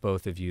of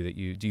both of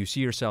you. Do you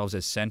see yourselves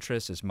as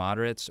centrists, as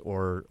moderates,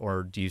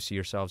 or do you see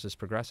yourselves as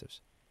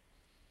progressives?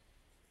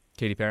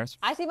 Katie Paris?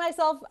 I see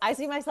myself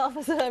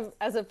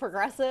as a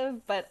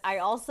progressive, but I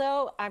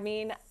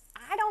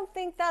don't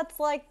think that's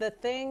like the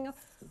thing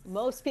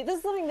most people, this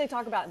is something they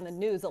talk about in the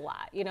news a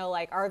lot,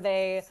 like, are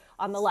they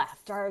on the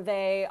left? Are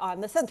they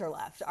on the center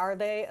left? Are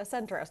they a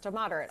centrist, a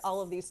moderate?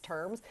 All of these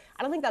terms.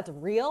 I don't think that's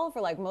real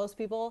for like most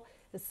people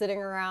sitting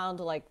around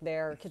like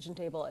their kitchen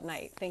table at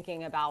night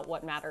thinking about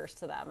what matters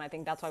to them. I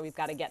think that's why we've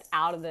got to get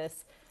out of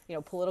this,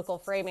 political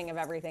framing of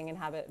everything and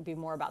have it be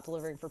more about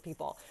delivering for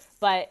people.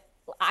 But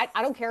I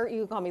don't care.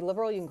 You can call me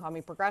liberal, you can call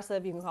me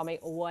progressive, you can call me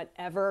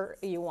whatever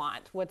you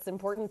want. What's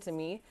important to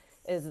me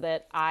is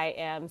that I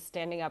am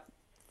standing up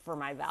for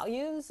my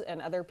values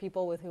and other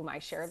people with whom I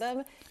share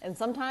them. And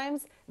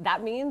sometimes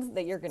that means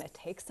that you're going to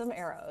take some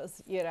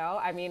arrows,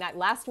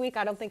 last week,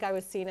 I don't think I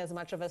was seen as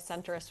much of a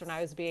centrist when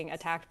I was being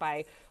attacked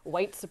by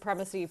white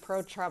supremacy,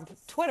 pro-Trump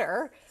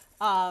Twitter,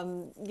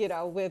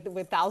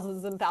 with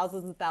thousands and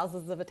thousands and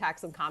thousands of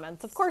attacks and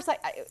comments. Of course,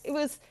 it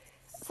was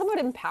somewhat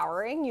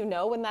empowering,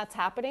 when that's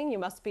happening, you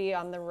must be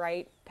on the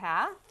right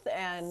path.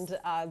 And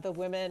the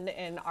women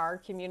in our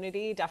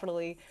community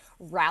definitely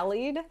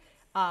rallied.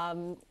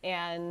 But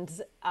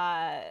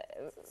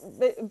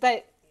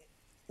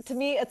to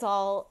me, it's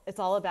all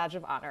a badge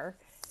of honor,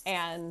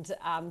 and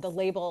the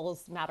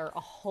labels matter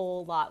a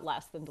whole lot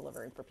less than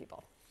delivering for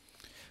people.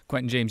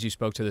 Quentin James, you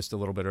spoke to this a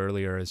little bit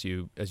earlier as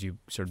you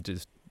sort of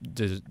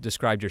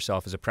described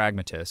yourself as a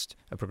pragmatist,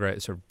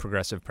 sort of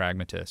progressive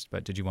pragmatist.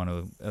 But did you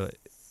want to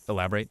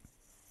elaborate?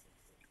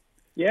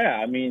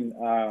 Yeah,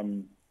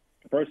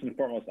 first and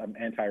foremost, I'm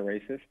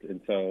anti-racist,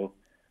 and so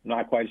I'm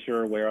not quite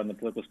sure where on the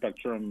political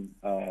spectrum,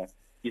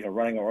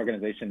 running an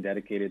organization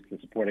dedicated to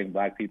supporting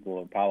Black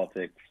people in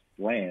politics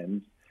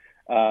lands.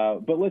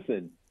 But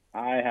listen,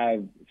 I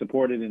have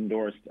supported and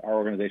endorsed, our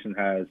organization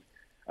has,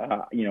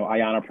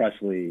 Ayanna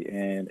Pressley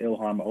and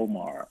Ilhan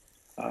Omar.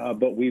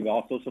 But we've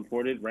also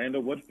supported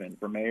Randall Woodfin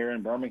for mayor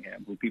in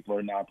Birmingham, who people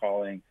are now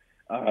calling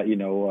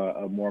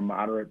a more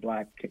moderate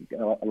Black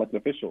elected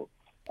official.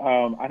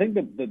 I think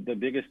the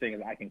biggest thing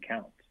is I can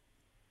count,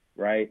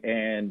 right?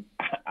 And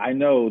I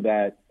know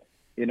that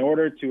in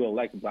order to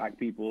elect Black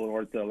people, in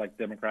order to elect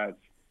Democrats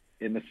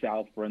in the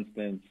South, for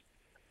instance,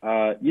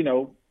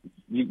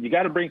 you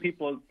got to bring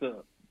people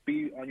to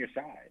be on your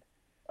side.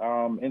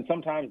 And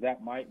sometimes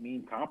that might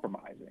mean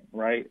compromising,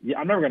 right? Yeah,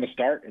 I'm never going to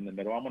start in the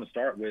middle. I'm going to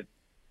start with,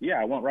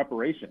 I want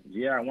reparations.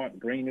 Yeah, I want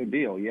Green New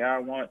Deal. Yeah, I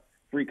want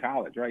free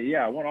college, right?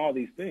 Yeah, I want all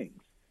these things,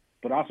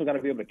 but I also got to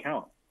be able to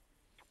count.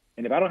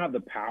 And if I don't have the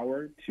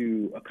power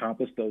to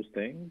accomplish those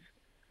things,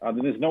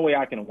 then there's no way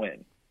I can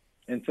win.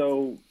 And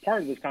so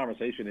part of this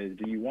conversation is,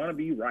 do you want to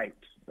be right?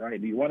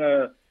 Do you want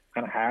to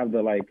kind of have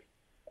the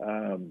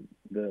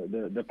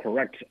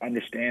correct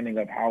understanding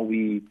of how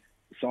we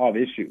solve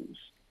issues?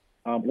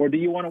 Or do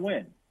you want to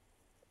win?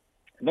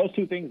 And those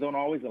two things don't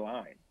always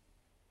align.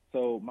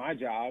 So my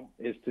job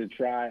is to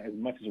try as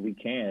much as we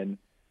can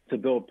to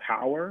build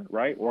power,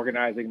 right?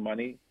 Organizing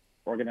money,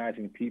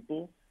 organizing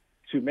people,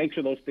 to make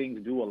sure those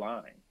things do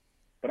align.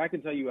 But I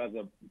can tell you, as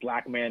a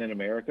Black man in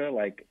America,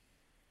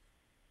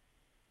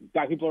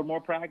 Black people are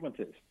more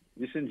pragmatists,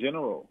 just in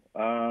general.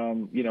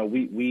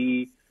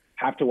 We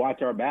have to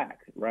watch our back,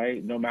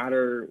 right? No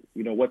matter,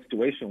 what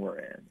situation we're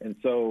in. And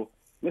so,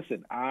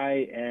 listen,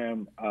 I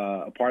am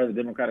a part of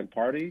the Democratic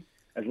Party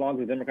as long as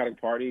the Democratic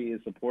Party is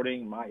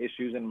supporting my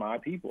issues and my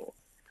people.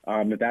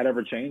 If that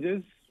ever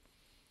changes,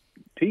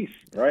 peace,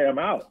 right? I'm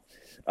out.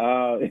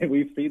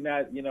 We've seen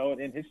that,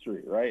 in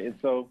history, right? And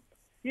so,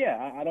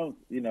 I don't,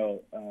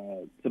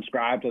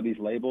 subscribe to these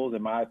labels.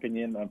 In my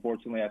opinion,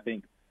 unfortunately, I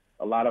think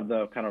a lot of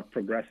the kind of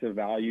progressive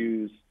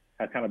values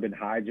have kind of been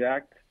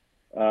hijacked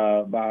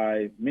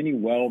by many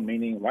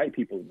well-meaning white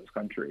people in this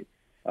country.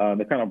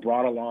 They kind of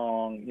brought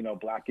along,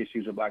 Black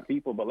issues or Black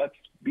people. But let's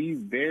be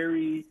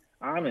very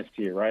honest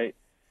here, right?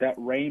 That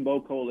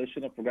rainbow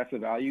coalition of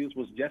progressive values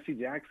was Jesse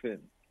Jackson,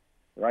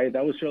 right?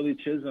 That was Shirley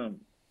Chisholm.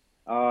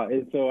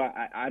 And so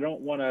I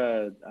don't want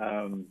to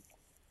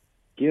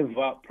give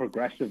up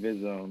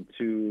progressivism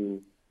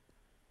to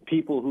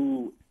people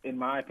who, in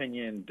my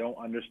opinion, don't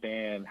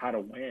understand how to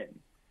win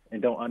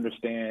and don't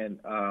understand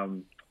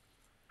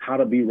how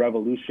to be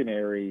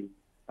revolutionary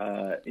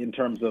in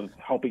terms of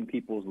helping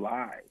people's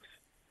lives.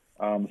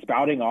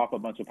 Spouting off a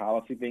bunch of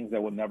policy things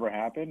that will never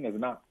happen is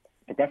not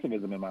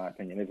progressivism, in my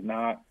opinion. It's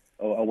not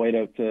a way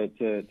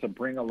to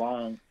bring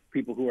along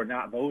people who are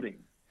not voting.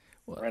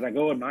 Right? I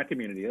go in my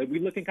community. We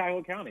look in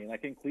Cuyahoga County,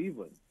 like in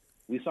Cleveland.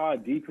 We saw a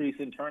decrease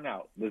in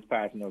turnout this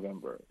past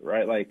November,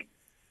 right? Like,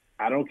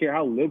 I don't care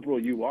how liberal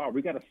you are,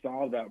 we got to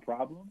solve that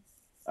problem.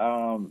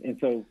 And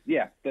so,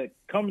 yeah,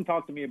 come and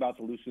talk to me about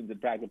solutions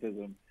and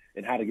pragmatism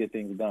and how to get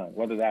things done,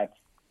 whether that's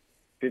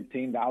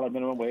 $15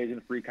 minimum wage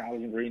and free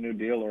college and Green New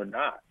Deal or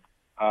not.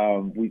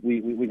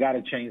 We got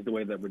to change the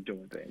way that we're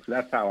doing things. So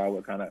that's how I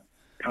would kind of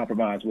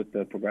compromise with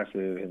the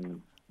progressive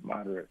and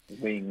moderate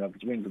wings of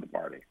the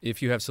party.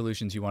 If you have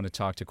solutions you want to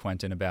talk to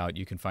Quentin about,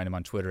 you can find him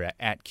on Twitter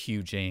at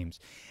QJames.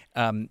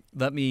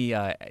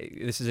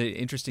 This is an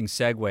interesting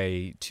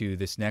segue to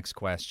this next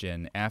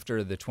question.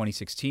 After the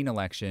 2016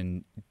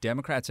 election,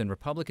 Democrats and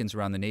Republicans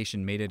around the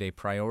nation made it a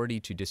priority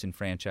to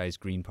disenfranchise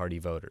Green Party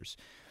voters.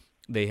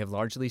 They have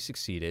largely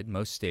succeeded.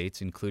 Most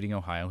states, including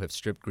Ohio, have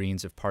stripped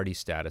Greens of party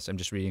status. I'm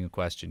just reading a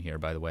question here,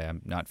 by the way.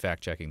 I'm not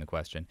fact-checking the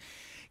question.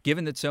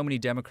 Given that so many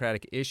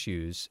Democrat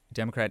issues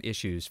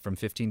from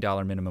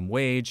 $15 minimum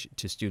wage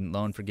to student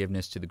loan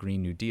forgiveness to the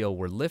Green New Deal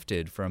were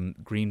lifted from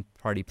Green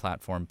Party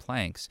platform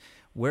planks,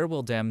 where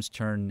will Dems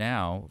turn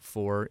now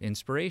for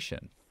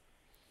inspiration?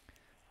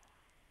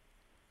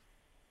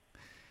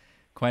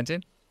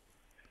 Quentin?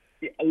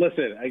 Yeah,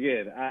 listen,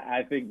 again,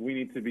 I think we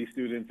need to be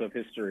students of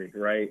history,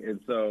 right? And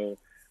so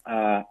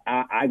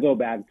I go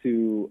back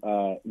to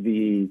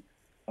the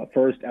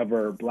first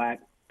ever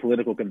Black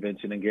political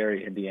convention in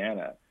Gary,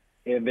 Indiana.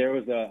 And there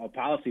was a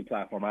policy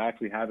platform, I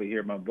actually have it here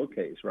in my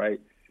bookcase,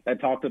 right,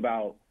 that talked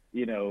about,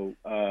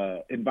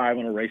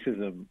 environmental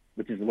racism,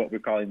 which is what we're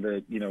calling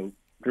the,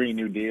 Green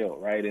New Deal,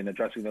 right, and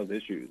addressing those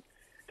issues.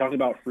 Talking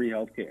about free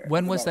healthcare.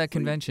 When was that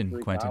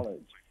convention, Quentin?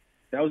 College.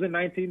 That was in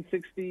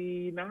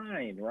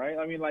 1969, right?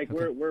 I mean, like,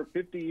 okay. we're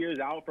 50 years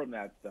out from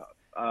that stuff.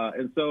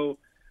 And so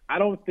I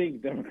don't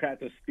think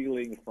Democrats are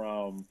stealing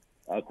from,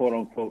 quote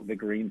unquote, the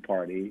Green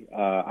Party.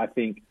 I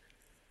think,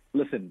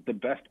 listen, the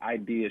best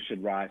ideas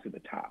should rise to the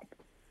top.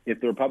 If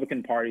the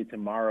Republican Party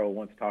tomorrow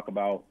wants to talk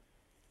about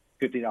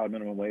 $50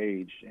 minimum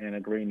wage and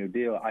a Green New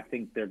Deal, I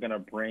think they're going to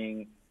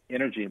bring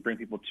energy and bring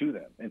people to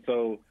them. And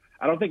so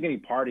I don't think any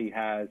party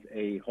has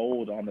a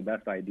hold on the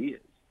best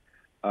ideas.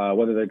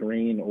 Whether they're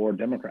Green or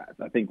Democrats.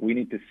 I think we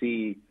need to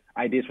see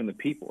ideas from the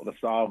people to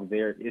solve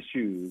their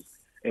issues.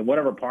 And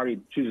whatever party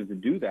chooses to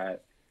do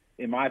that,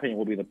 in my opinion,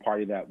 will be the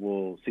party that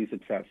will see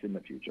success in the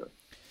future.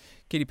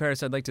 Katie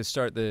Paris, I'd like to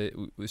start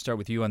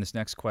with you on this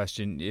next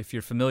question. If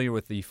you're familiar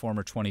with the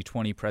former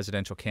 2020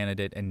 presidential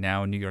candidate and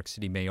now New York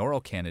City mayoral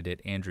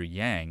candidate, Andrew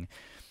Yang,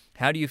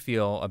 how do you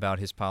feel about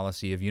his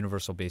policy of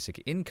universal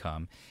basic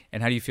income,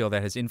 and how do you feel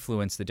that has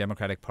influenced the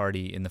Democratic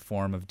Party in the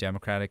form of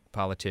Democratic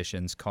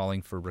politicians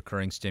calling for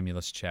recurring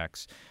stimulus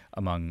checks,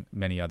 among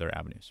many other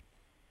avenues?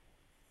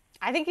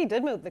 I think he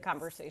did move the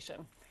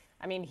conversation.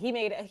 I mean, he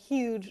made a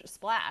huge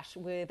splash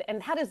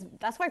and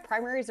that's why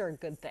primaries are a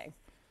good thing,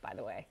 by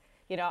the way.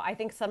 I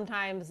think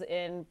sometimes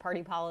in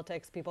party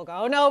politics, people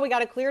go, oh, no, we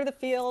got to clear the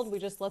field.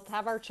 Let's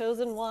have our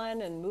chosen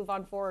one and move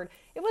on forward.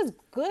 It was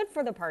good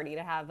for the party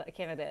to have a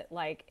candidate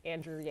like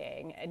Andrew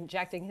Yang,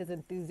 injecting his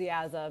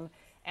enthusiasm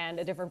and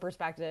a different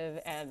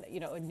perspective and,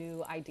 a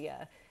new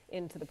idea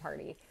into the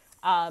party.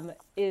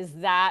 Is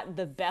that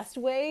the best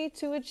way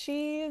to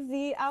achieve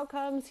the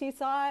outcomes he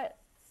sought?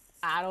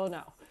 I don't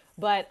know.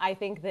 But I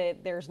think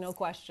that there's no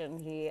question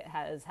he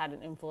has had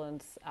an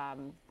influence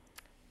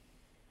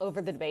over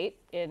the debate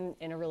in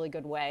a really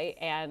good way,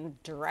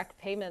 and direct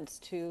payments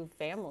to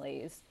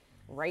families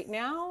right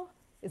now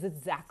is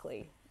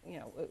exactly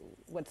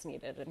what's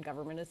needed, and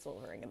government is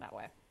delivering in that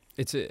way.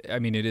 It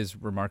is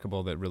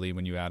remarkable that really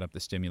when you add up the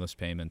stimulus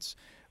payments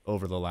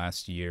over the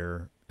last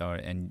year,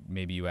 and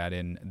maybe you add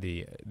in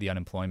the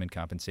unemployment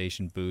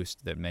compensation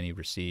boost that many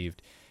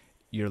received,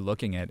 you're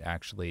looking at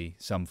actually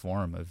some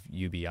form of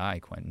UBI,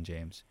 Quentin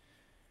James.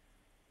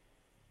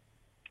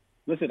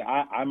 Listen,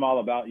 I'm all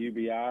about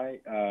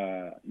UBI.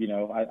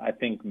 I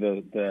think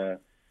the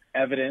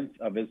evidence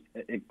of its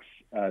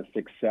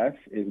success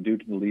is due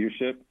to the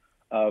leadership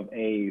of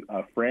a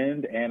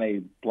friend and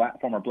a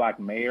former Black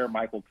mayor,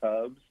 Michael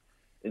Tubbs,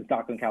 in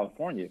Stockton,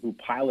 California, who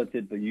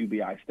piloted the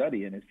UBI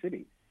study in his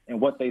city. And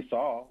what they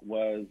saw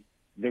was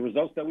the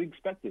results that we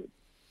expected.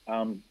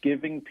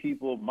 Giving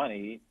people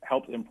money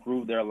helped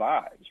improve their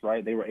lives,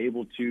 right? They were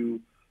able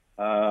to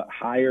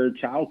hire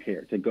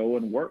childcare to go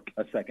and work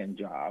a second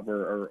job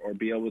or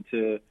be able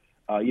to,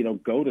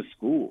 go to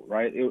school,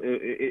 right?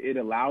 It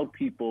allowed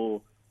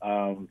people,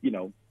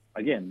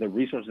 again, the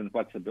resources and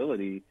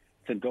flexibility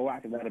to go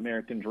after that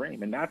American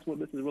dream. And that's what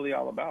this is really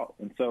all about.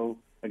 And so,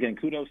 again,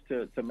 kudos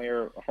to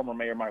former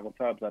Mayor Michael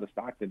Tubbs out of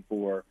Stockton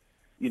for,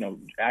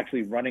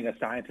 actually running a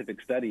scientific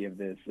study of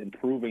this and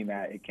proving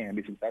that it can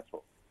be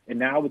successful. And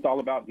now it's all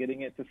about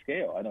getting it to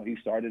scale. I know he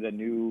started a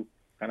new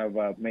kind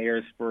of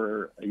mayors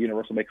for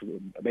universal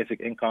basic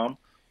income,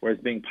 where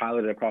it's being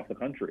piloted across the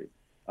country.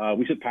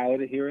 We should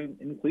pilot it here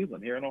in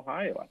Cleveland, here in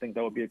Ohio. I think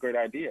that would be a great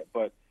idea.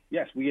 But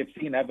yes, we have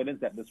seen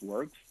evidence that this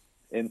works.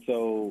 And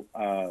so,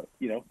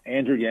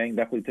 Andrew Yang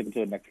definitely took it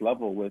to the next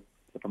level with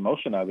the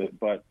promotion of it.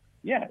 But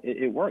yeah,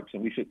 it works,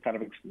 and we should kind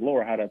of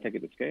explore how to take it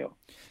to scale.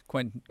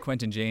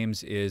 Quentin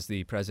James is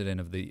the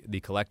president of the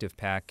Collective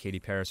PAC. Katie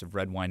Paris of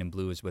Red, Wine, and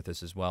Blue is with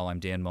us as well. I'm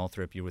Dan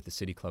Moulthrop. You're with the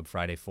City Club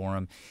Friday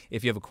Forum.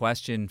 If you have a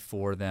question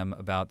for them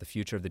about the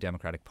future of the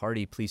Democratic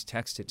Party, please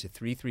text it to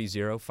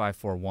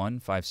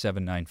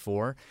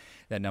 330-541-5794.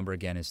 That number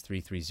again is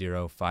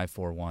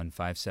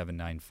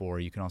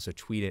 330-541-5794. You can also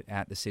tweet it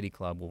at the City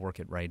Club. We'll work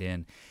it right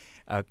in.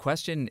 A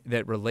question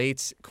that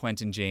relates,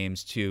 Quentin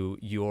James, to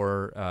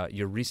your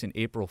recent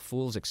April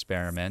Fool's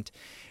experiment.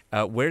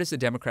 Where does the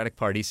Democratic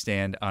Party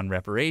stand on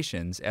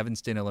reparations?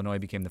 Evanston, Illinois,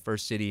 became the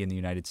first city in the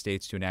United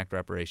States to enact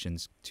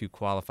reparations to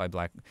qualifying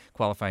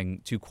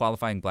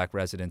black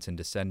residents and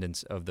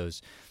descendants of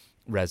those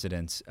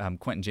residents.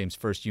 Quentin James,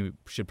 first, you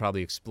should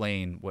probably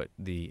explain what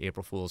the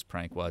April Fool's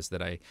prank was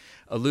that I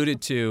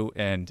alluded to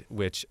and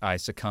which I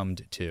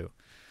succumbed to.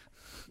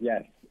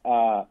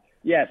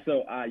 Yes.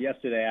 So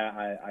yesterday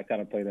I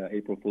kind of played an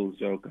April Fool's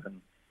joke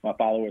on my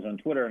followers on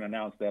Twitter and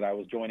announced that I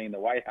was joining the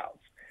White House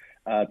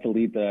to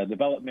lead the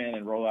development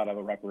and rollout of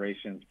a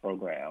reparations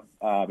program.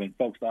 And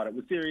folks thought it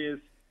was serious.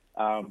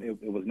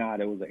 It was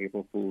not. It was an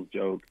April Fool's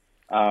joke.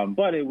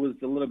 But it was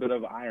a little bit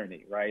of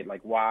irony, right?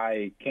 Like,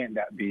 why can't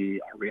that be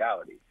our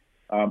reality?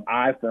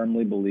 I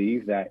firmly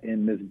believe that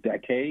in this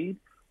decade,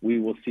 we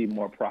will see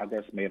more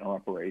progress made on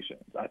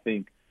reparations. I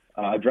think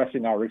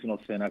addressing our original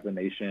sin as a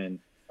nation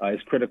is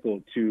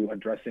critical to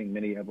addressing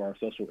many of our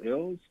social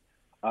ills,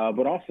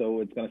 but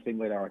also it's going to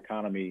stimulate our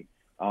economy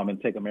and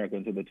take America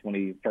into the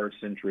 21st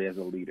century as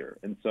a leader.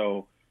 And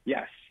so,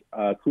 yes,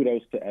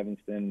 kudos to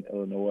Evanston,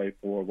 Illinois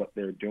for what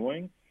they're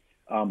doing.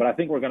 But I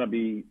think we're going to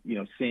be,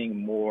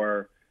 seeing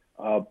more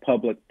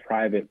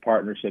public-private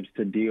partnerships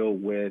to deal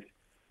with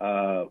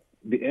the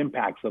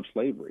impacts of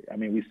slavery. I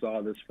mean, we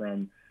saw this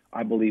from,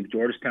 I believe,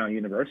 Georgetown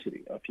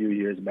University a few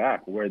years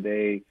back, where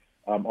they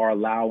are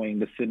allowing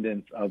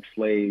descendants of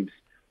slaves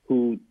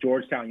who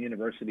Georgetown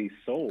University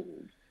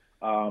sold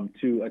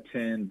to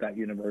attend that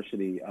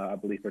university, I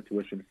believe, for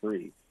tuition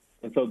free.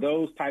 And so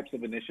those types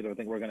of initiatives, I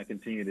think we're going to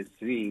continue to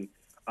see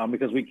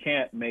because we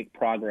can't make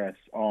progress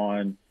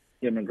on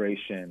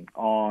immigration,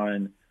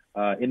 on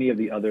any of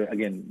the other,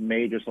 again,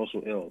 major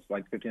social ills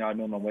like $59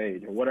 minimum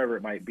wage or whatever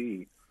it might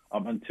be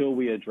until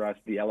we address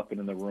the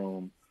elephant in the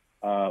room,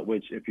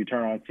 which if you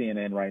turn on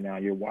CNN right now,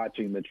 you're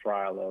watching the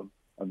trial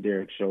of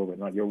Derek Chauvin.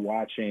 Right? You're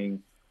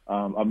watching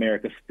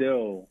America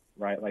still,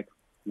 right, like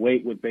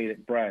wait with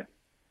bated breath.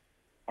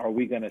 Are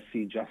we going to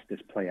see justice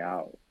play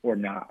out or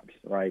not,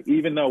 right?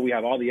 Even though we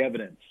have all the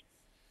evidence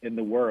in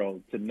the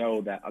world to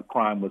know that a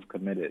crime was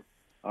committed.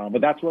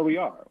 But that's where we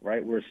are,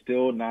 right? We're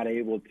still not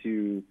able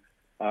to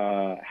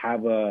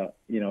have a,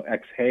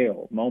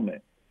 exhale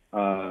moment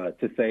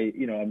to say,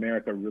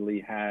 America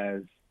really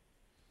has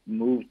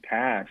moved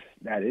past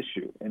that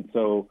issue. And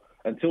so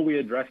until we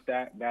address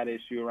that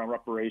issue around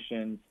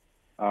reparations,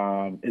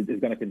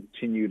 it's going to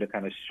continue to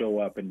kind of show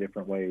up in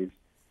different ways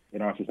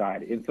in our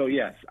society. And so,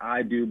 yes,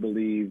 I do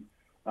believe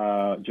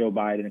Joe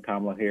Biden and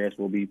Kamala Harris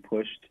will be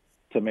pushed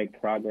to make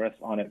progress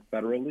on it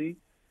federally.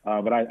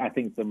 But I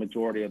think the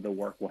majority of the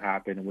work will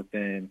happen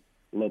within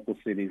local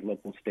cities,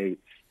 local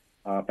states.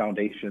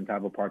 Foundations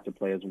have a part to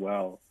play as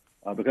well.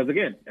 Because,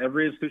 again,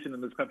 every institution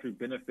in this country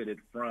benefited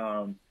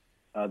from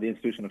the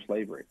institution of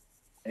slavery.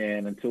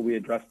 And until we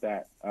address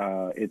that,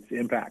 its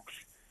impacts,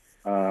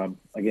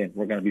 again,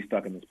 we're going to be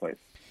stuck in this place.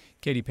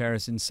 Katie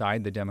Paris,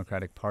 inside the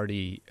Democratic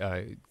Party,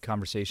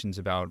 conversations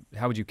about,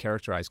 how would you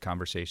characterize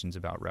conversations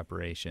about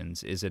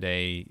reparations? Is it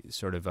a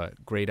sort of a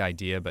great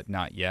idea but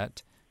not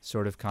yet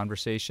sort of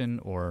conversation,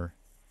 or?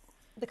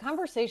 The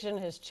conversation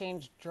has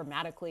changed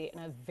dramatically in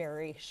a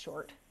very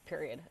short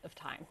period of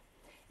time.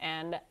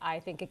 And I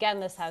think, again,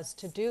 this has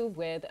to do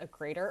with a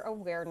greater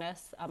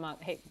awareness among,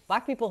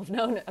 Black people have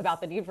known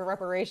about the need for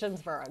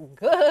reparations for a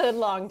good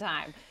long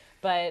time.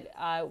 But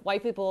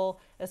white people,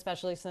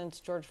 especially since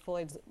George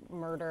Floyd's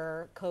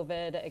murder,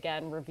 COVID,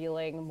 again,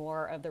 revealing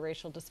more of the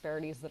racial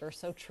disparities that are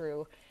so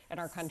true in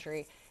our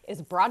country,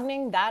 is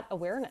broadening that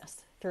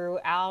awareness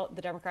throughout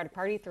the Democratic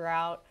Party,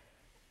 throughout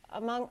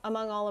among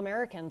all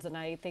Americans. And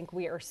I think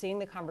we are seeing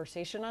the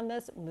conversation on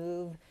this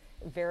move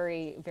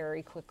very,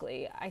 very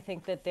quickly. I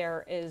think that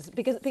there is,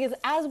 because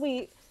as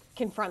we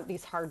confront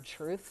these hard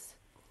truths,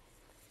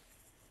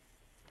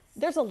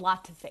 there's a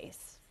lot to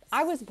face.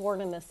 I was born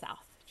in the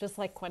South, just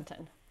like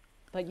Quentin.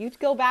 But you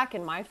go back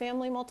in my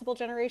family multiple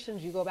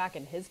generations, you go back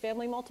in his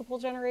family multiple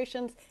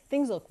generations,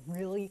 things look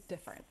really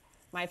different.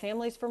 My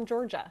family's from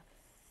Georgia.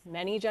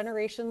 Many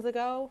generations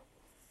ago,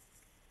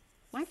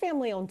 my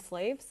family owned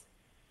slaves.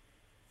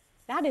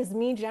 That is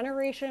me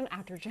generation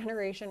after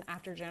generation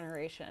after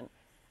generation,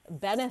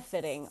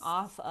 benefiting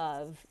off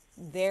of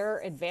their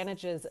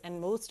advantages and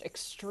most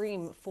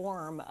extreme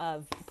form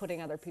of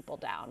putting other people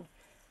down.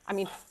 I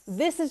mean,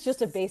 this is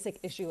just a basic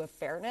issue of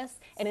fairness.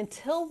 And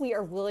until we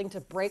are willing to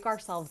break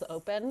ourselves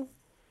open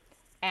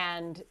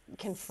and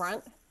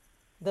confront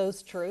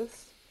those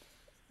truths,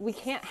 we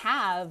can't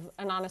have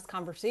an honest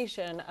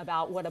conversation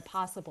about what a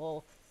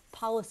possible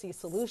policy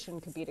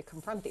solution could be to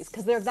confront these,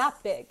 because they're that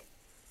big,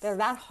 they're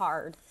that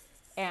hard,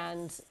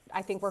 And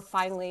I think we're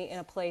finally in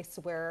a place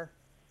where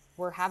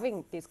we're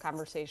having these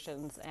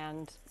conversations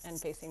and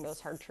facing those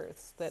hard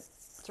truths that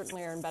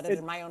certainly are embedded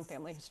in my own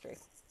family history.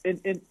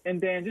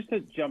 And Dan, just to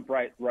jump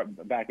right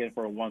back in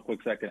for one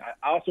quick second,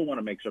 I also want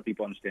to make sure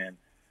people understand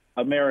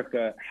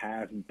America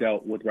has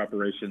dealt with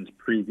reparations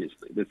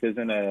previously. This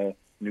isn't a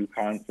new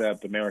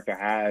concept. America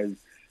has,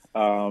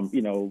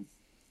 long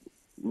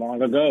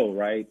ago,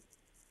 right,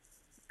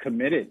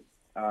 committed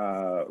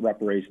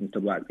reparations to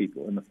Black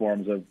people in the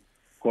forms of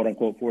quote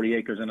unquote 40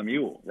 acres and a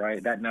mule,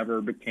 right? That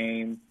never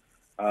became,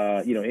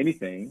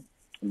 anything.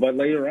 But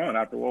later on,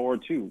 after World War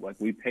II, like,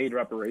 we paid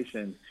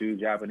reparations to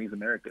Japanese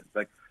Americans.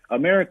 Like,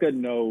 America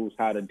knows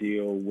how to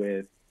deal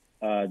with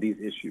these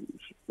issues,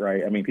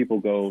 right? I mean, people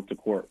go to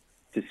court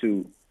to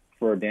sue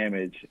for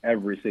damage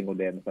every single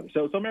day in the country.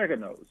 So America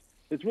knows.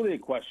 It's really a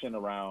question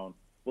around,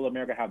 will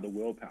America have the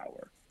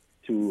willpower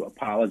to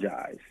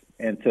apologize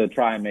and to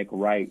try and make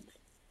right,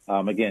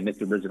 again, its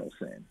original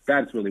sin?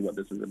 That's really what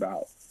this is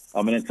about.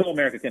 And until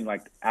America can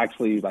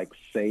actually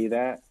say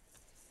that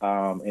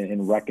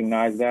and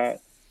recognize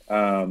that,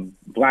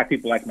 Black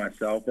people like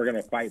myself, we're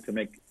going to fight to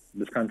make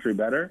this country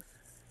better.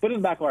 But in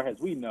the back of our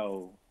heads, we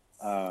know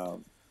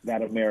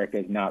that America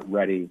is not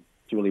ready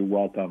to really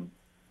welcome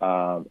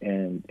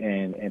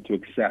and to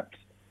accept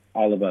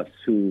all of us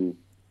who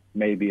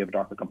may be of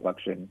darker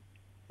complexion,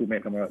 who may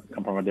come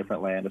from a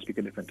different land or speak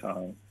a different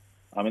tongue.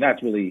 I mean,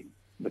 that's really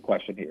the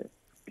question here.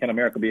 Can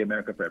America be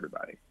America for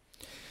everybody?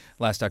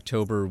 Last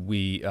October,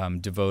 we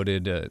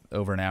devoted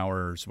over an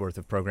hour's worth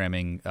of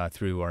programming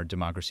through our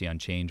Democracy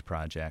Unchained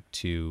project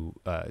to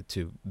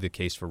the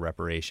case for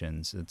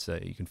reparations.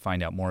 You can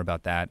find out more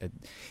about that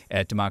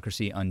at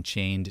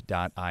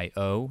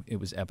democracyunchained.io. It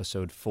was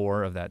episode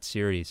 4 of that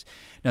series.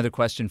 Another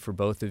question for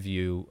both of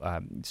you,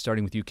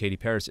 starting with you, Katie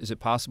Paris. Is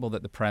it possible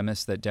that the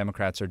premise that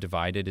Democrats are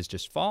divided is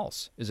just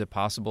false? Is it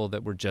possible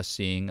that we're just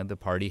seeing the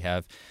party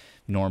have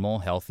normal,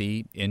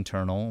 healthy,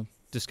 internal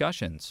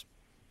discussions,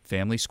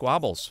 family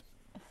squabbles?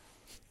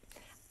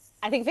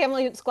 I think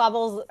family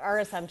squabbles are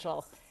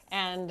essential.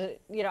 And,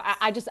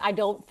 I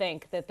don't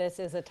think that this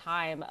is a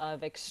time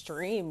of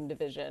extreme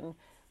division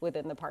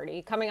within the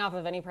party. Coming off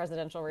of any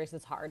presidential race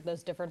is hard.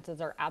 Those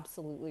differences are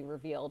absolutely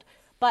revealed.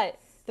 But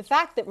the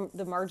fact that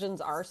the margins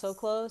are so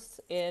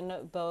close in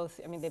both,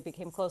 they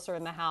became closer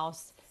in the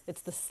House.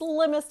 It's the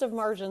slimmest of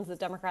margins that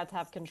Democrats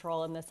have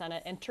control in the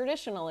Senate. And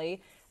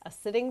traditionally, a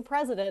sitting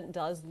president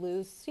does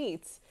lose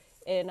seats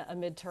in a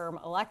midterm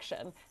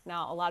election.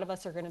 Now, a lot of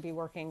us are going to be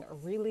working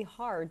really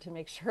hard to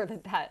make sure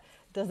that that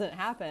doesn't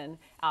happen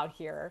out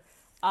here.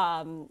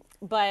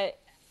 But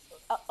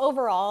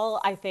overall,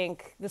 I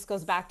think this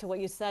goes back to what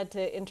you said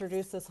to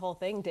introduce this whole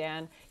thing,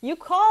 Dan. You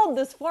called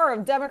this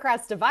forum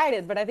Democrats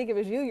divided, but I think it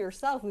was you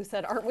yourself who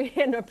said, aren't we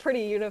in a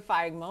pretty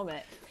unifying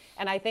moment?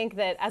 And I think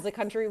that as a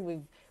country,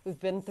 we've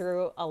been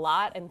through a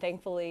lot, and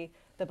thankfully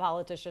the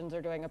politicians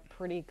are doing a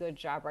pretty good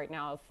job right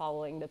now of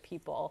following the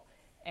people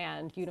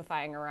and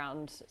unifying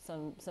around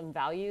some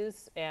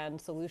values and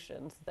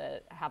solutions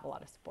that have a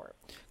lot of support.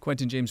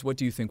 Quentin James, what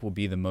do you think will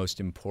be the most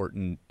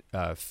important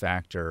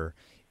factor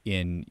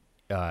in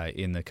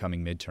the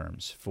coming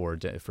midterms for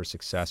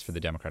success for the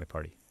Democratic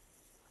Party?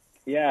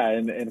 Yeah,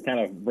 and kind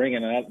of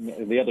bringing up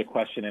the other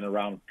question in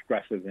around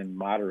progressives and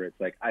moderates,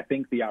 I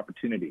think the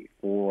opportunity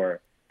for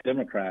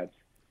Democrats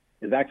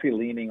is actually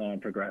leaning on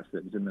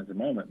progressives in this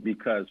moment,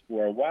 because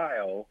for a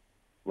while,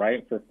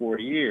 right, for 4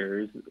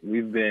 years,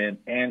 we've been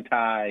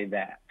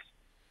anti-that,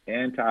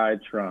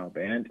 anti-Trump,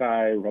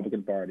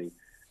 anti-Republican Party,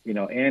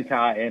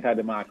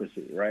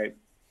 anti-democracy, right?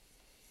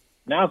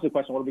 Now it's the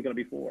question, what are we going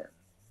to be for?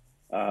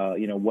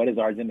 What is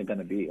our agenda going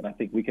to be? And I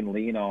think we can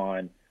lean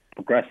on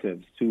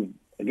progressives who,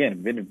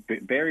 again, been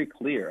very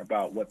clear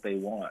about what they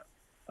want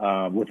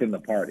within the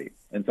party.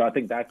 And so I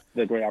think that's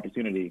the great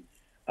opportunity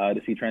to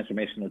see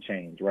transformational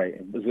change, right?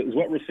 Is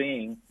what we're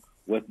seeing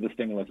with the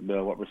stimulus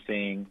bill, what we're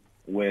seeing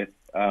with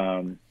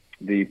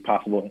the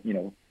possible,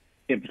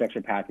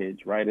 infrastructure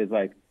package, right? Is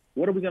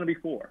what are we going to be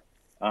for?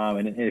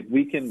 And if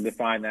we can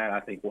define that, I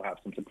think we'll have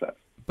some success.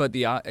 But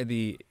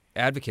the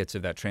advocates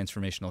of that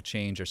transformational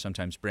change are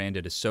sometimes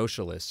branded as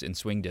socialists in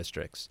swing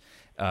districts,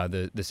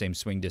 the same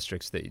swing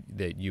districts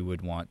that you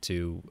would want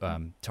to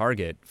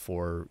target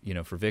for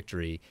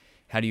victory.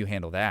 How do you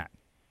handle that?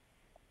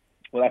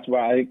 Well, that's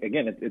why,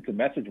 again, it's a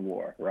message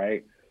war,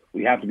 right?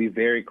 We have to be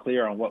very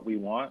clear on what we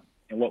want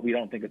and what we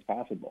don't think is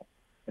possible.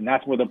 And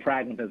that's where the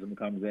pragmatism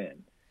comes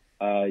in.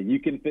 You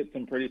can fit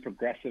some pretty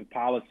progressive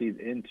policies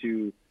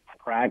into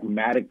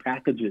pragmatic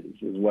packages,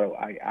 is what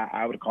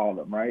I would call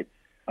them, right?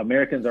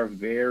 Americans are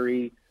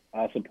very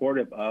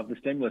supportive of the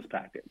stimulus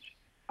package.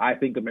 I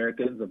think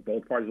Americans of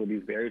both parties will be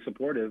very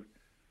supportive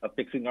of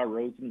fixing our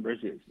roads and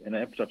bridges and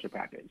an infrastructure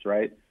package,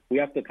 right? We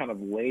have to kind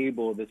of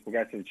label this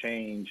progressive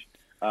change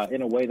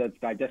in a way that's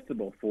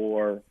digestible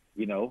for,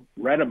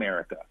 red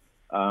America,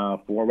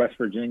 for West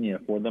Virginia,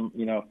 for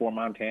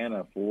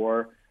Montana,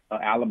 for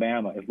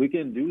Alabama. If we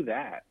can do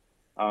that,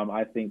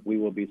 I think we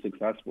will be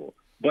successful.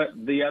 But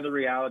the other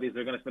reality is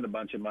they're going to spend a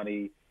bunch of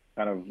money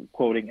kind of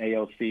quoting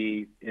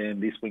AOC in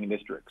these swing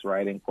districts,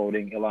 right, and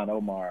quoting Ilhan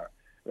Omar,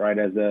 right,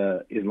 as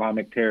a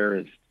Islamic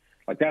terrorist.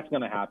 Like, that's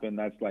going to happen.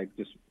 That's like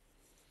just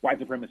white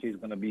supremacy is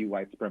going to be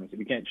white supremacy.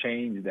 We can't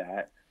change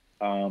that.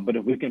 But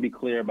if we can be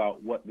clear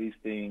about what these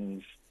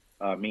things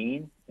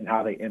mean and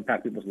how they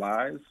impact people's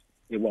lives,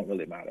 it won't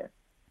really matter.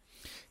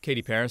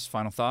 Katie Paris,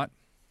 final thought?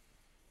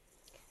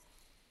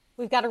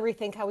 We've got to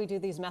rethink how we do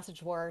these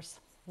message wars,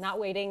 not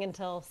waiting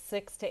until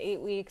 6 to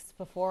 8 weeks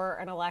before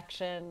an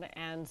election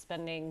and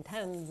spending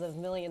tens of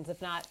millions,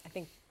 if not, I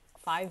think,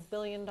 $5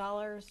 billion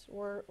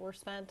were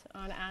spent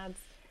on ads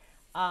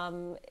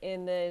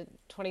in the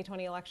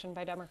 2020 election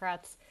by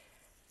Democrats.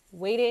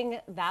 Waiting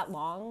that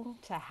long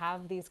to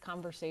have these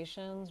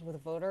conversations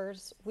with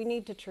voters, we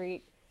need to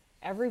treat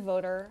every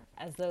voter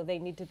as though they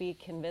need to be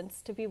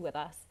convinced to be with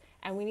us,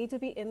 and we need to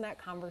be in that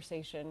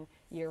conversation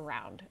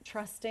year-round,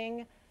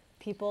 trusting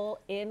people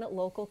in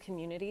local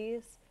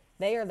communities.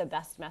 They are the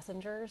best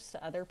messengers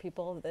to other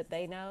people that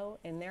they know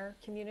in their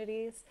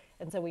communities.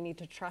 And so we need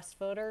to trust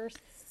voters,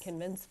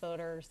 convince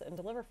voters, and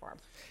deliver for them.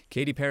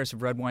 Katie Paris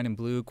of Red, Wine, and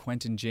Blue,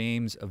 Quentin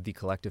James of the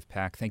Collective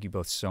PAC, thank you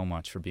both so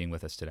much for being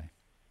with us today.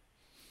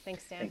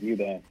 Thanks, Dan. Thank you,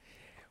 Dan.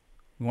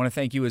 We want to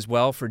thank you as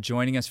well for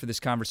joining us for this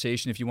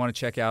conversation. If you want to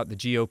check out the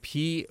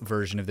GOP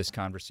version of this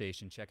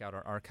conversation, check out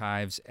our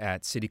archives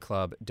at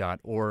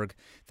cityclub.org.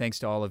 Thanks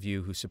to all of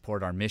you who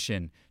support our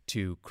mission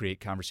to create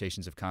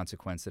conversations of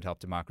consequence that help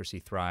democracy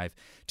thrive.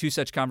 2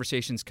 such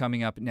conversations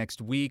coming up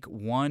next week,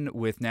 one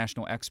with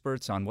national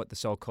experts on what the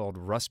so-called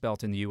Rust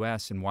Belt in the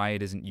U.S. and why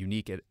it isn't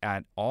unique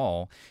at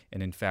all.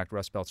 And in fact,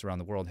 Rust Belts around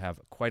the world have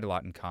quite a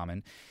lot in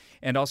common.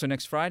 And also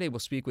next Friday, we'll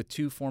speak with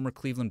 2 former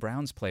Cleveland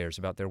Browns players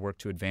about their work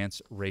to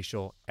advance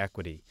racial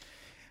equity.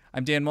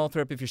 I'm Dan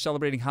Moulthrop. If you're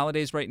celebrating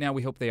holidays right now,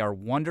 we hope they are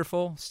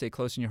wonderful. Stay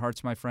close in your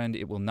hearts, my friend.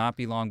 It will not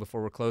be long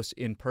before we're close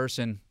in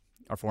person.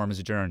 Our forum is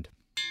adjourned.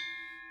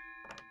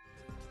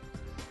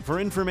 For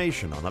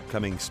information on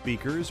upcoming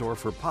speakers or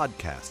for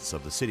podcasts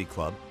of the City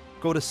Club,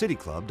 go to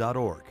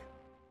cityclub.org.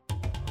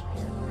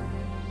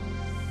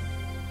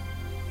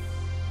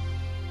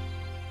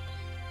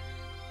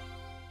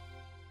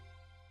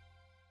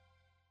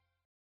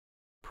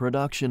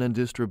 Production and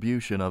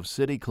distribution of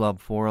City Club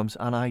forums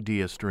on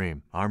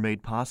IdeaStream are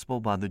made possible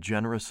by the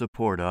generous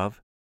support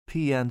of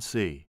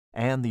PNC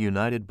and the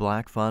United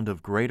Black Fund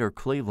of Greater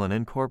Cleveland,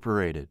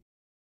 Incorporated.